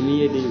sami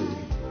ye de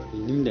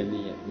ni da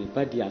mi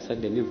ba di asay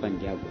da mi fan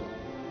dia go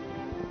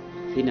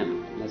fina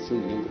na su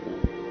ni ko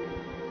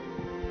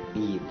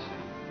bi ba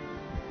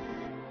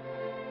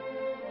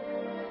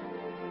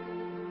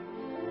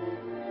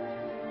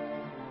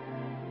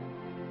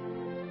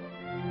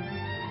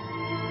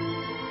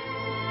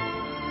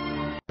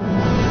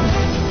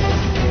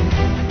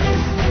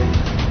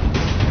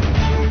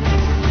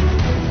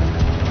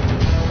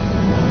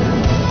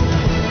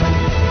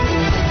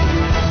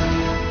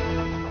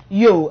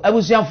yo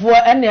abusuafo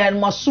ene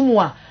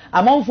masumu a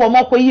amanfo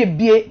makoye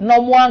bie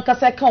na mo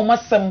ankasa ka o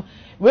masem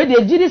we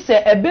de gidi se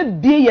ebe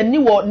bie ye ni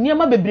wo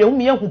niema bebre hu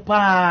me hu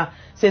pa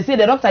se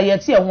the doctor ye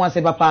tie ho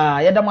ase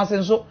papa ye da mase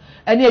nso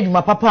ene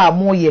adwuma papa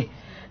mo ye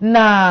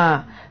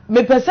na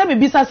me pese me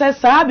bisa se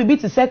sa bibi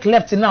ti se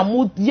left na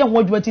mo ye ho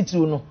adwuma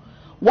titiri no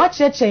wa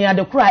chechen ya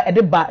de kura e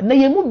de ba na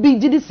ye mu bi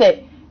gidi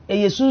se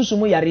ye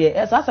sunsumu yare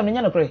e sa asem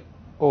nya no kure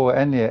oh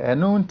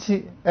eno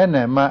nti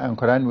ena ma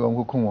ankora ne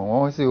wonkukun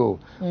won se o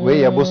we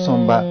ye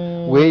bosomba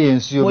we ye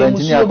nsuo ba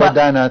ntini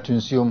akoda na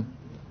atunsuom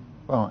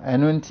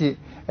eno nti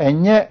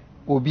enye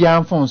obi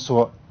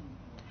anfonso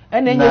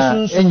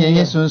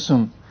enye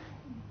sunsum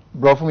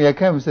brofum ye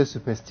kam se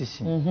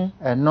superstition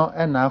eno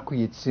ena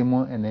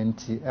akoyetimu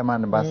enanti ema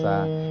ne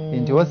basa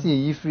nti wo se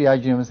yi free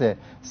adwum se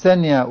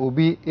senia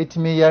obi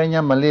etimi yare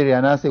nya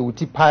malaria na se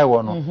wuti pai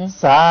wo no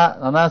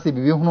saa na se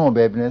bibi hunu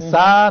ba bi ne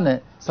saa ne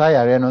saa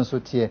yare no so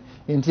tie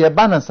nti e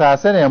ba na saa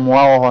se na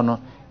emoa wo ho no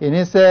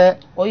eni se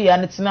oyi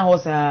ane tena ho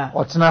saa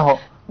o tena ho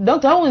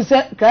doctor won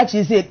se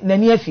krachi se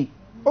nani afi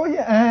Oh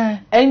yeah.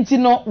 Enti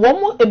no wo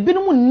mo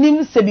ebinom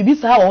nim se bibi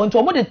sa wo nti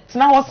wo mo de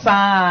tena ho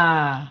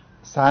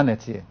saa na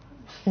tie.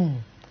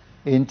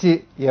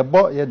 Enti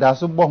ye da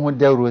so bo ho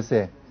dawro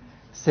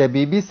se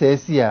bibi se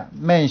si a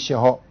menhye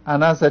ho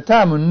anasa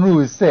time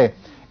nru se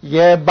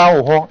ye ba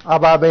wo ho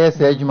aba ba ye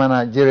se adwuma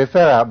na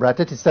jerefera bra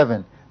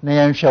 37 na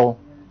ye nhwe wo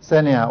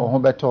se ne a wo ho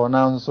beto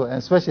na so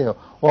especially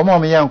wo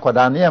mo ye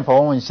nkoda na ye mfa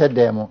wo nhye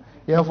dem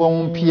ye mfa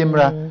wo mpie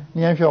mra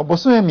na ye nhwe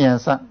oboso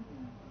emiensa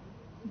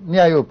ni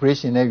ayo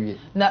operation na wie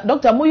na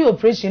doctor mo ye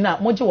operation na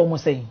mo je wo mo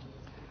sei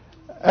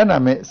ana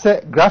me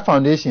se Graph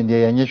Foundation de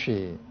ye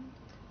nyehwe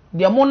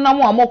de mo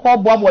nam amokọ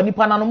boabo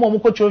nipa na no mo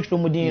ko church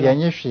mu din ye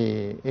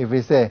nyehwe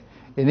every say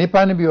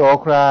enipa ne bi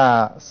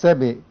okra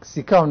sebe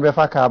sika on be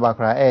faka ba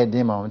kra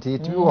din ma nti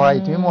ti wo ha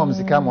itimi mo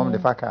sika mo de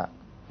faka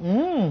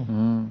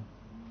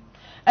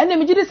ene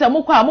mi gidi se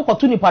mokọ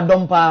amokoto nipa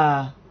dom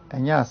pa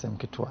enya asem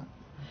kitwa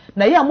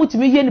na ye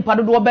amutimi ye nipa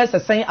dodo be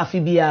sesen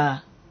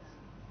afibia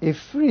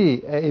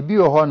free ebi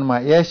wo ho no ma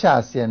ye hya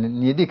ase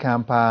ne edi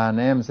kampa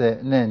na em se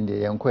na ndi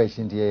ye nkọ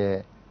echi ndi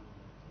ye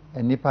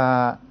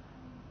enipa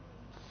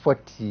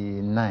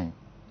 49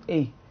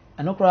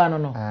 anokra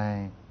no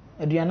ai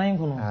aduanan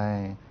ko no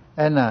ai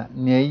ena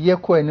ne ye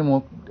ko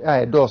animu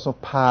ai do so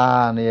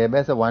pa na ye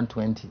be se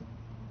 120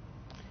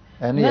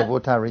 ene ye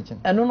voter region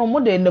eno no mo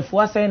de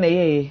nefu asen na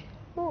ye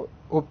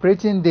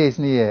operating days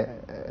ni ye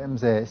em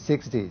say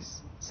 6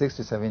 days 6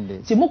 to 7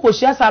 days ti mo ko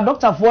hia sa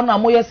doctor for na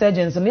mo ye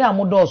surgeons ne ya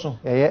mo do so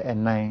ye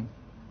 9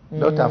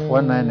 doctor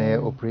for 9 na ye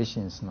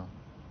operations no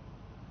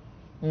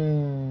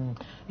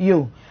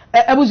yo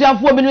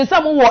ebuziafo bi ni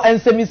sa mo wo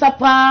ensemisa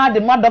pa de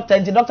ma doctor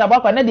nti doctor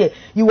ba na de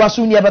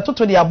yiwasu ni e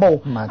betoto de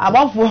abo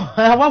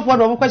abafo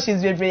do mo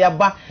questions we ya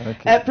ba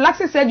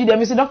plastic surgery de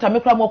mi se doctor me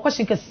kra mo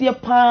question kase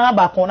pa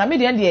ba kon na me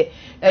de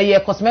ye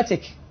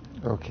cosmetic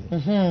okay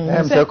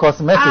say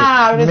cosmetic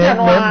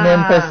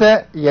me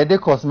pese ye de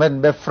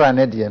cosmetic be fra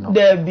na de no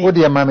o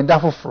de ma me da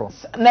foforo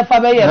na fa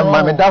be ye no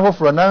ma me da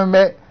foforo na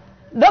me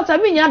doctor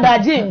mi nya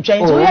daje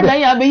ntwen to ye dan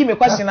ya be yi me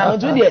question na no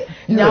to de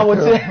nya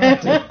wote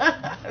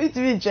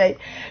itimi ntwen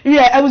ye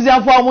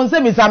abuziafo amon se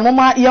mi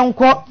sanoma ye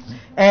nko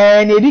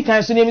na edi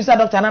kan so ne mi sa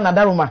doctor na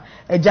nadaroma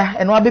eja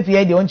eno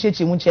abepia de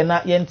onchechi mu nche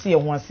na ye nte ye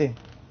ho ase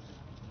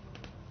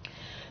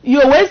yo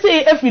we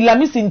say every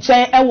lamisi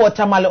nchen e wo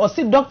tamale o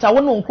si doctor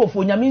wo no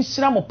nkrofo nyame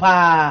nhira mo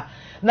pa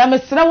na me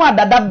sira wa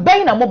dada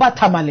ben na mo ba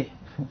tamale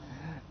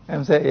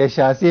em say ye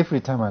sha si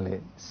every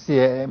tamale si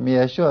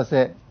me sure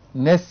say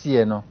next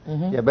year no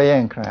ye be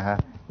ye nkran ha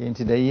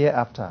into the year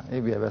after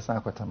e be san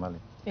akotamale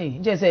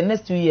je say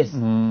next 2 years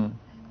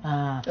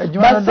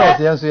ejuma no dot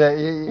ye so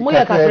ye mo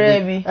ye kakra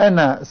bi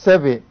na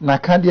sebe na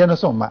kande no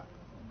so ma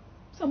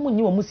so mo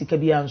nyi wo musika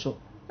bi anso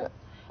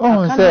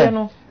say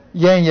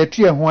yen ye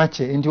tue ho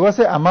ache nti wo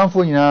say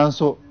amanfo nyina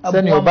nso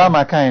se ne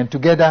Obama kan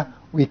together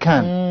we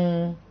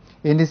can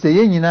ndi se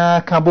yen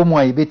nyina ka bomu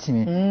a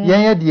yebetimi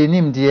yen ye de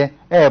enim de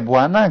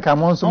eboa na nka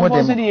mo nso mo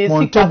de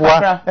mo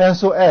ntoboa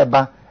enso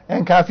eba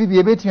enka afi bi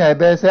ebetimi a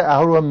ebe se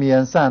ahoro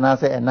miensa na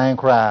se enan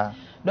kra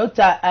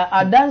doctor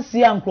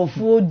adansi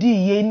ankrofo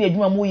di ye ni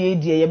adwuma mu ye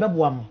die ye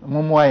beboa mo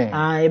momo ye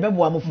ye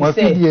beboa mo fi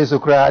se mo fi so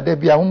kra da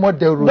bia mo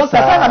de ru sa doctor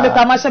kana me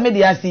kwa ma hye me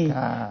de asi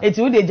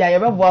eti wo de ja ye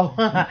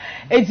beboa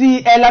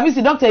eti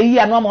labisi doctor yi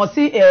anu ma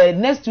si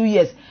next 2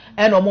 years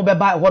no mo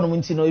beba ho no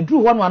nti no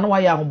eduru ho no anu wa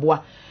ye ahoboa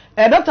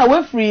doctor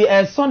we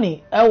free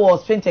Sonny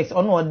was Fintex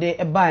ono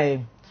de buy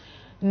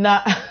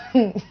na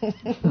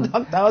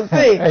doctor o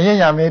say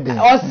enya me de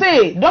o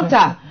say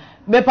doctor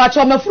me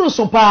pacho me furu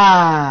so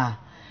pa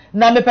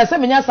na me pese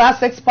menya sa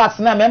 6 packs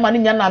na me ma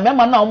nya na me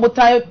ma na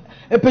omutai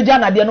epeja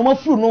na de no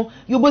mafuru no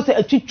you bo say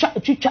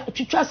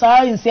twitwa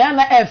sa insia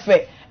na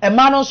efe e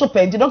ma no so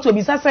penti doctor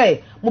bi sa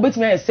say mo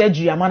betimi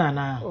surgery amana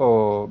na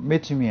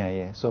metimi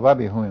aye so ba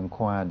be hu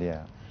nko ade a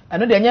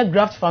ano de nya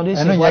graft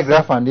foundation ano nya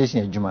graft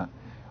foundation adwuma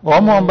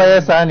omo mba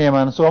ye sa na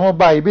ma so omo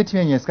ba e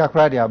betimi nya ska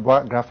kra de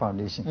abo graft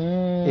foundation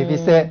if he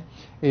say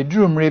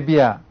eduru mre bi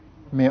a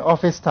me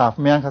office staff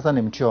me ankasa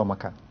na mtwe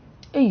omaka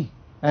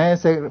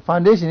say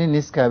foundation in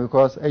Niska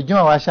because a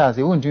juma wa sha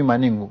say won't do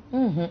maningo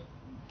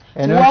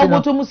and wa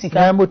boto musika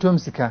na boto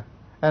musika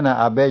na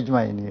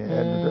abejuma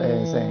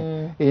ni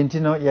say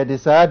entino ye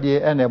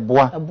decide and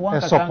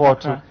eboa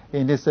support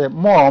in this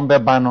more on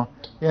beba no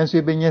yen so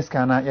ebenye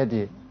ska na ye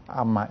de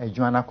ama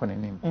adwuma na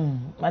konenim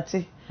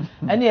mate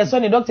ani ye so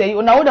ni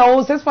doctor na wo da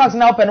wo 6 packs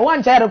na open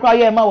one child cry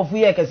ye ma wo fu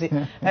ye kese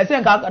e say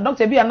nka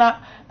doctor bi na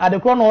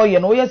adekro no ye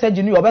no ye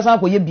surgery obesan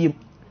ko ye biem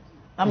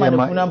ama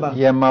na phone number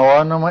ye ma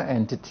wono mo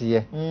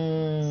entity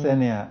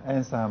senior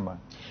ensamba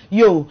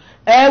yo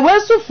we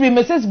so free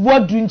Mrs.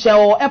 Boadu nche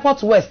o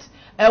Airport West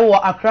wo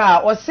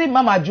Accra o se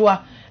mama joa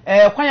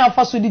kwan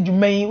afa so di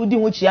dwuman udi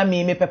ho chia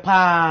me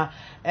pepa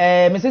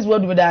Mrs.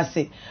 Boadu me da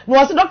se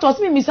no o se doctor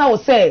se mi sa wo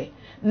se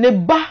ne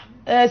ba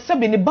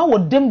sebe ne ba wo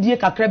dem die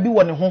kakra bi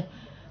wo ne ho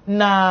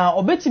na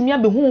obetimi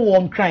abehu wo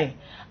nkran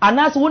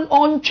anas won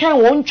ontwen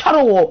wo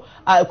ntware wo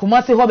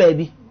Kumasi ho ba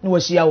bi ne wo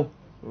hia wo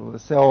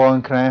se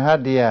won kran ha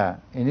dia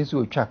eni so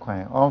otwa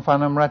kwan on fa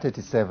na mra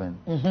 37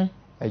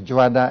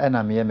 Ejuada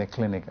and me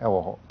clinic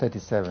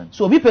 37.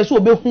 So be person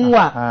obe hu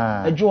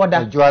a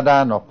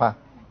Ejuada no pa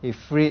e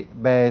free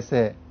be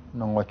say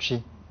no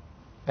ngochi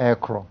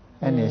ekro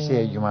and e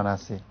share adwuma na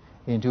se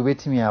into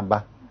betimi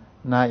aba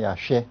na ya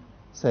hwe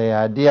say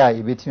ya de a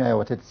e betimi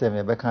ayo 37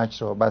 e be kan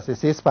kiro ba say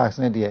 6 packs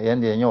ne de ye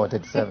de enye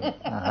 37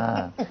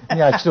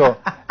 ni a kiro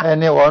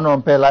ene wo no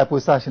pe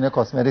liposuction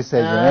cosmetic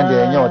surgery and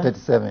de enye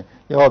 37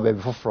 ye wo be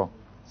foforo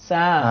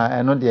sa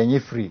eno de enye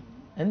free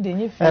and de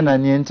enye free and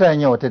ani entra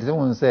enye 37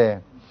 won say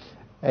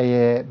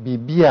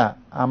bibia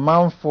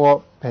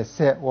amanfo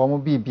pese wo mo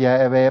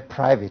bibia ebe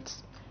private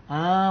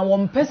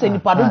won pese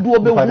nipa dodo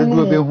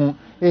be hu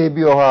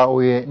bi o ha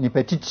oye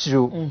nipa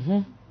titiro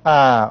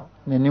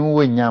nenim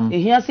wonyam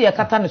ehia se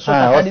yakata ne so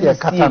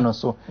kata no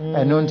so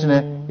eno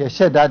ntine ye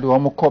sheda de wo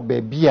mo kɔ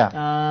ba bia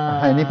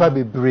nipa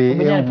bebre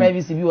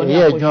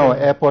ye adwa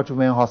airport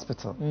women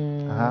hospital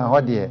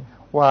ho de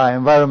wa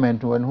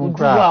environment won hu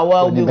kra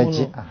ni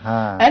beji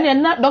ene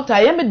na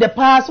doctor ye me the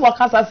pass wa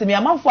kasa se me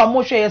amanfo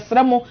amohwe ye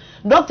sere mo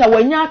doctor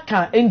wanya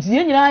ka enti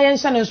ye nyina ye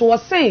nhya ne so wo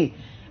se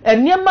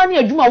eniema ne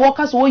adwuma wo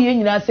kasa wo ye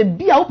nyina se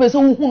bia wo pese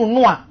wo hunu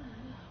no a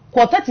ko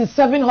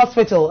 37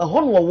 hospital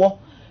ho no wo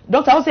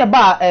doctor wo se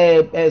ba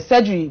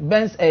surgery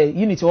Benz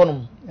unit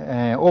wonum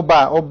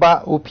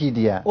oba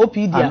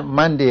OPD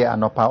Monday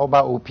anopa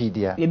oba OPD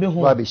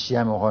wa be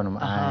hia me ho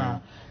no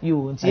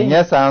you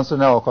yes answer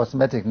na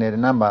cosmetic ne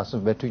number so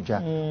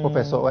betudwa o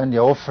person when dey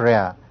offer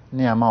a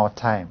ne ama o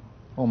time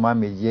o ma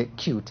me ye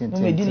cute into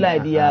me di lie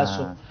dia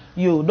so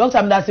you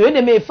doctor me say when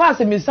dey me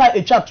fast me say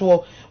etwa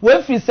to we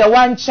free say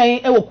wan chen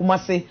e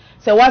wokumase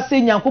say wa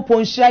say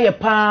nyankopon hira ye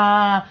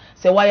pa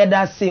say wa ye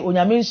da say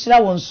onyame hira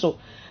won so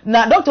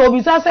na doctor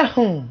obi say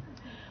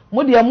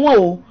mo de mo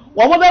o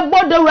wo mo be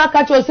bodawura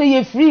ka cho say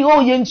ye free o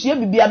ye nchie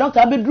bibia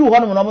doctor be duru ho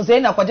no mo say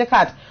na kwaje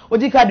card o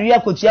di card ri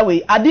akotua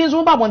we adin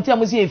so ba bonte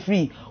mo say ye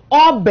free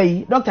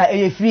obey doctor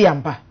ye free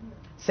ampa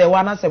say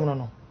wa na sem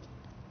no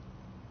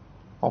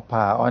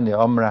opa on the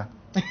omra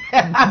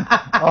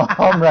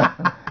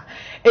omra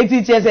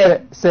teacher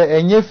say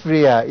enye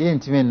free a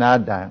yentimi na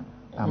adan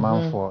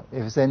amanfo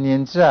if say ni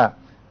ntra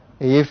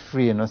eye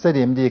free no say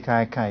de mdi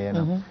kan ye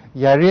no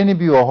yare ni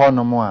bi wo ho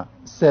no mo a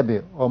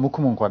sebe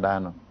omukum nkoda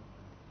no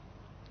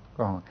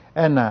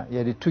ena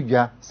ye de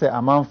tudwa say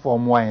amanfo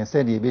mo ayen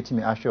say de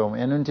betimi ahwe om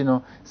eno nti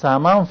no sa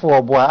amanfo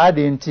obo a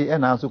ade nti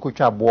ena so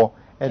kotwa bo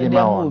e de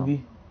ma wo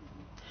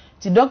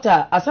ti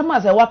doctor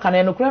asama say waka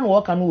na no kra no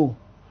waka no o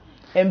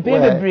empe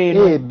bebre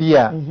no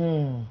bia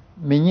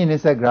menyi ne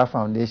say Graph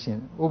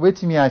Foundation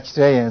obetimi a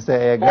kire yen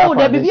say Graph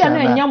Foundation da bibia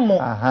na nyammo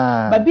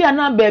ba bia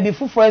na baby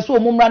fufo so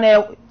omumra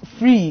na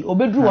free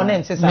obedru won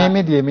ente sa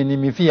me de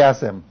mi fi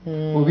asem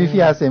obi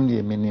fi asem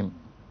de minim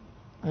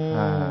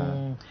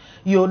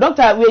yo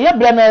doctor we ye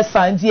bra na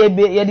santi ye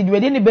de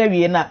dwede ne ba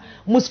wie na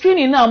mu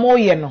screening na mo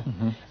ye no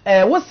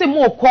wo se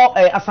mo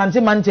kɔ asante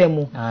mantam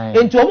mu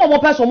enti mo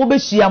person mo be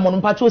hia mo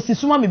no pato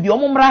sisuma me bi o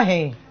mo mra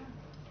hen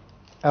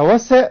wo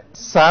se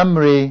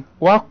samre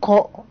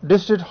wakɔ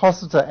district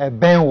hospital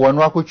ben wo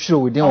no akɔtwire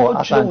within wo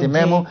asante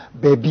memo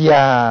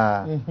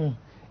babia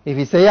if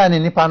you say ani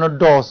nipa no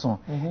dɔɔso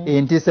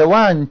enti se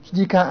wan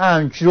jika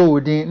antwire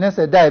within na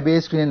se dai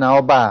be screening na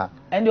oba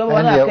and you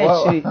want to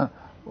catch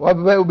wa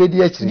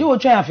obedi akiri ji wo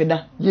twa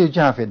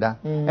afeda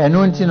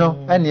enu nti no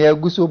ene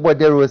eguso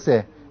bodero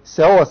se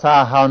wo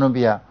sa ha no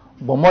bia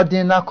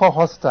bomodin na kɔ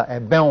hospital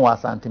ben wo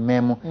asante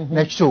memo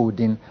na twire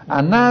within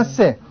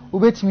anase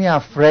ubetimi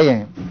afrɛ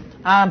yɛn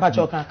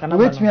mpacho kan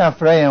ubetimi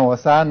afrɛ yɛn wɔ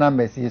saa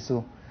number si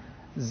so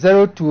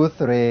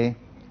 023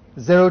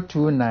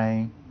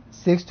 029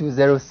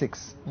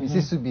 6206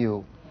 misi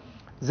subio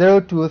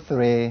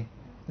 023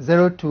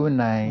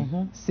 029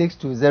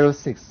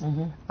 6206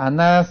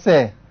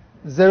 anase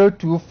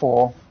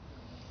 024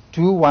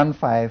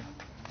 215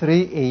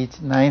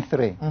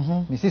 3893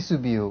 misi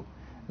subio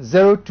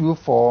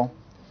 024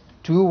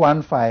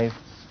 215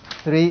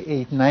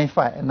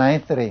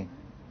 3893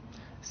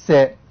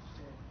 se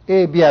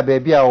bia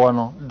baby a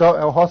wono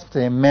do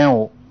hospital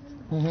menwo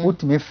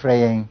utimi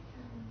freyen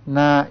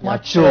na ya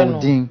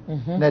children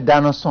na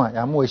dano so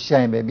ya mo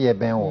hia baby e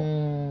benwo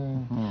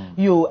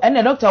yo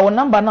ene doctor won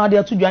number na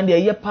dey to dwan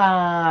dey ye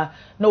pa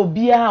na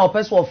obi a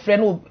opese of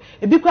friend no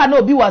ebi kwa na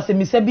obi wa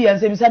semisa bi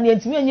semisa na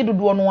ntimi anyi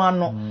dodo no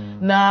ano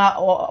na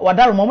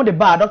wadaro mo de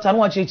ba doctor no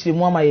wa chirichiri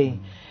mu amaye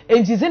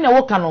enti se na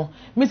wo ka no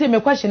me say me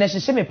question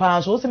hye me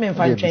pa so se me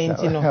mfa twɛn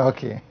enti no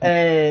okay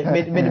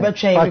me de be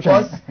twɛn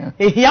because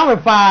ehia me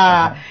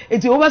pa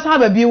enti wo be sa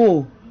ba bi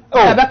wo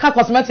be ka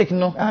cosmetic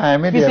no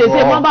me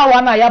say mo ba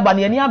wa na ya ba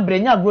na ani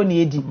abrenya agro na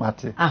edi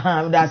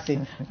that's it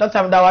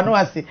doctor da wa no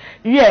ase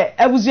ye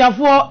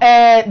abusuafo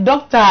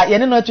doctor ye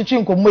ne no twetwe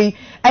nkomo yi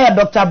aya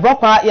doctor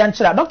Brokwa ya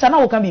nkyira doctor na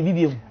wo ka bi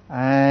bibiem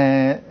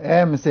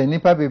me say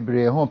nipa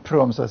bebre ho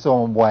prom so so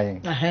mo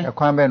boayen e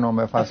kwan be no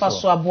me fa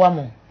so aboa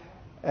mo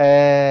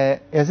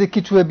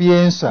ezekitwe bi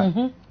ensa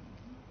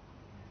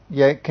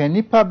ye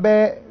kanipa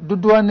be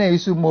dodo na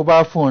isu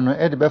mobile phone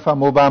e de be fa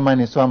mobile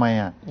money so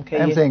amanya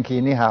em say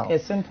nke ni how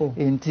it's simple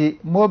enti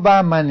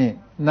mobile money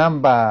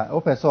number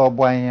o pese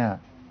oboan a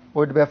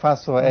o de be fa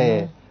so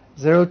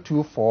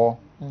 024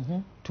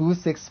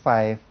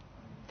 265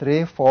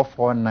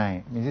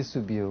 3449 Mrs.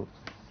 Subio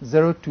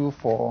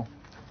 024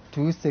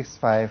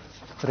 265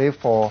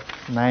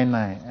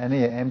 3499 and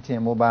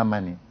MTN mobile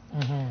money.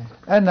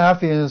 And now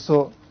feel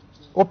so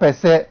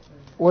opese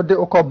what the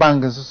oko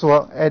bank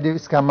so edi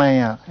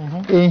skamanya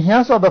in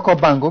here so be ko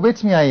bank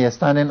obetimi aye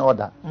standing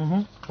order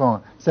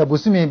so se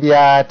busumi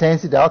bia 10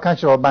 cedi o kan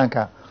chiro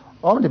banka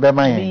o de be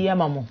man ye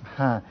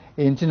ha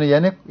entino ye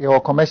ne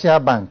your commercial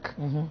bank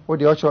o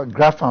de o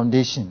Graph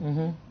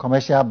Foundation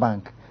commercial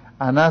bank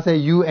and I say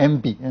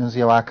UMB in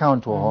your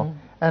account or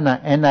and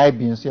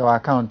NIB in your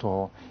account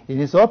or it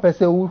is all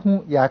person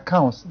who your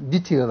accounts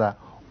detail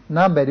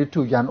number the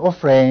two yan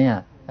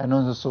offering and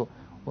also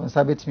on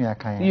sabit me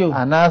account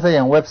and I say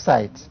your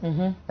website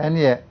and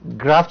yeah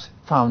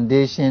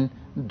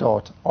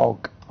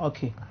graftfoundation.org.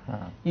 Okay.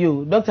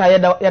 You Dr.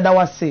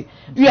 Yadawase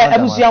you are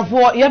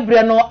abusiafo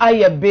yebre no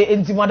ayebe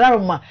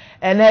entimadaroma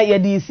ene ye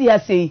di si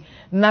ase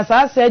na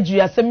sa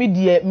surgery asemi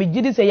de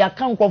megidi se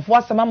yaka nkofo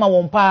asema ma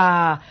won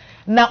pa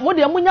na mo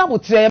de munya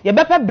botre ye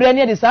bepe bre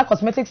ne de sa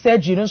cosmetic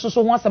surgery no so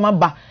ho asema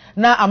ba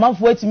na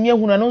amanfo atimi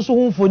ehunu no so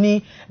ho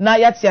mfoni na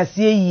yate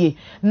ase yie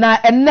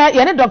na ene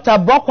ye ne Dr.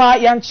 Bokwa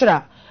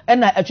yanchira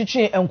ena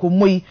atwitwe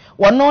enkomoyi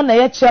wono na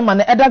ye chairman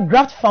na Eda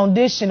Graft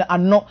Foundation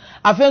ano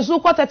afenso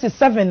ko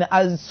 37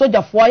 as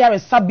soldier for ya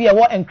resabia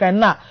wo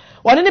enkran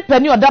woni ne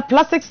pani oda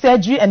plastic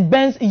surgery and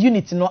burns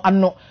unit no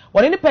ano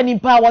woni ne pani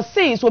pa wo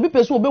say so obi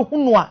peso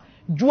obehunu a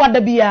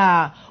juada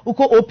bia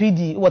uko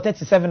OPD wo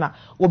 37 a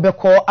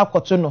obekọ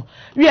akoto no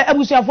wi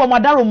abusuafo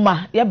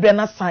madaroma ye bre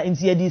na san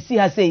enti ye di si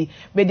ha sei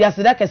be di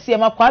aseda kese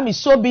ma Kwame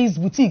Showbiz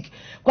boutique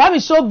Kwame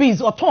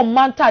Showbiz oton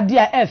manta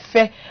dia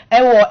efe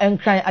ewo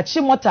enkran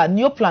achimota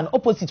Neoplan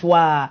opposite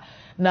wa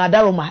na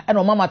daroma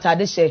eno mama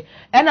tade hye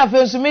ena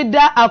fensu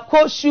meda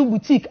Akọ shoe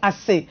boutique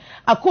ase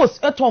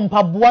Akos eton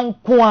mpaboa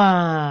nko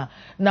a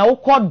na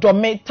wokọ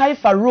dome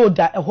Taifa Road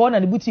eho na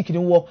ne boutique ni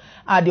wo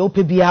ade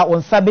opebia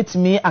wonsa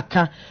betimi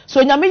aka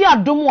so nyame ya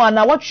domu a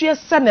na watwe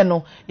sene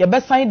no ye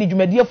besan de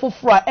dwumadie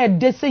foforo a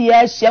edese ye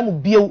ahia mu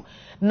bio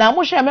na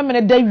mo hwe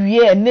memene da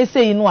wie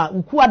enesei no a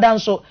uku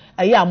adanso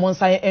eye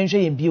amonsan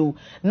enhwe ye bio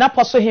na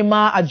poso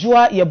hema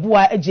adwoa ye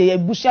boa eje ye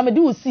buhia mede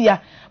usia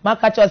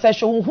maka cha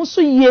se hwe hu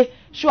so yie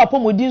hwe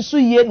apomodin so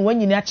yie no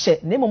wanyini ache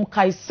na emom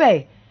kai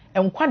se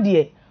enkwa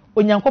de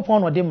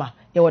onyankopon no de ma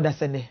ye woda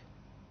sene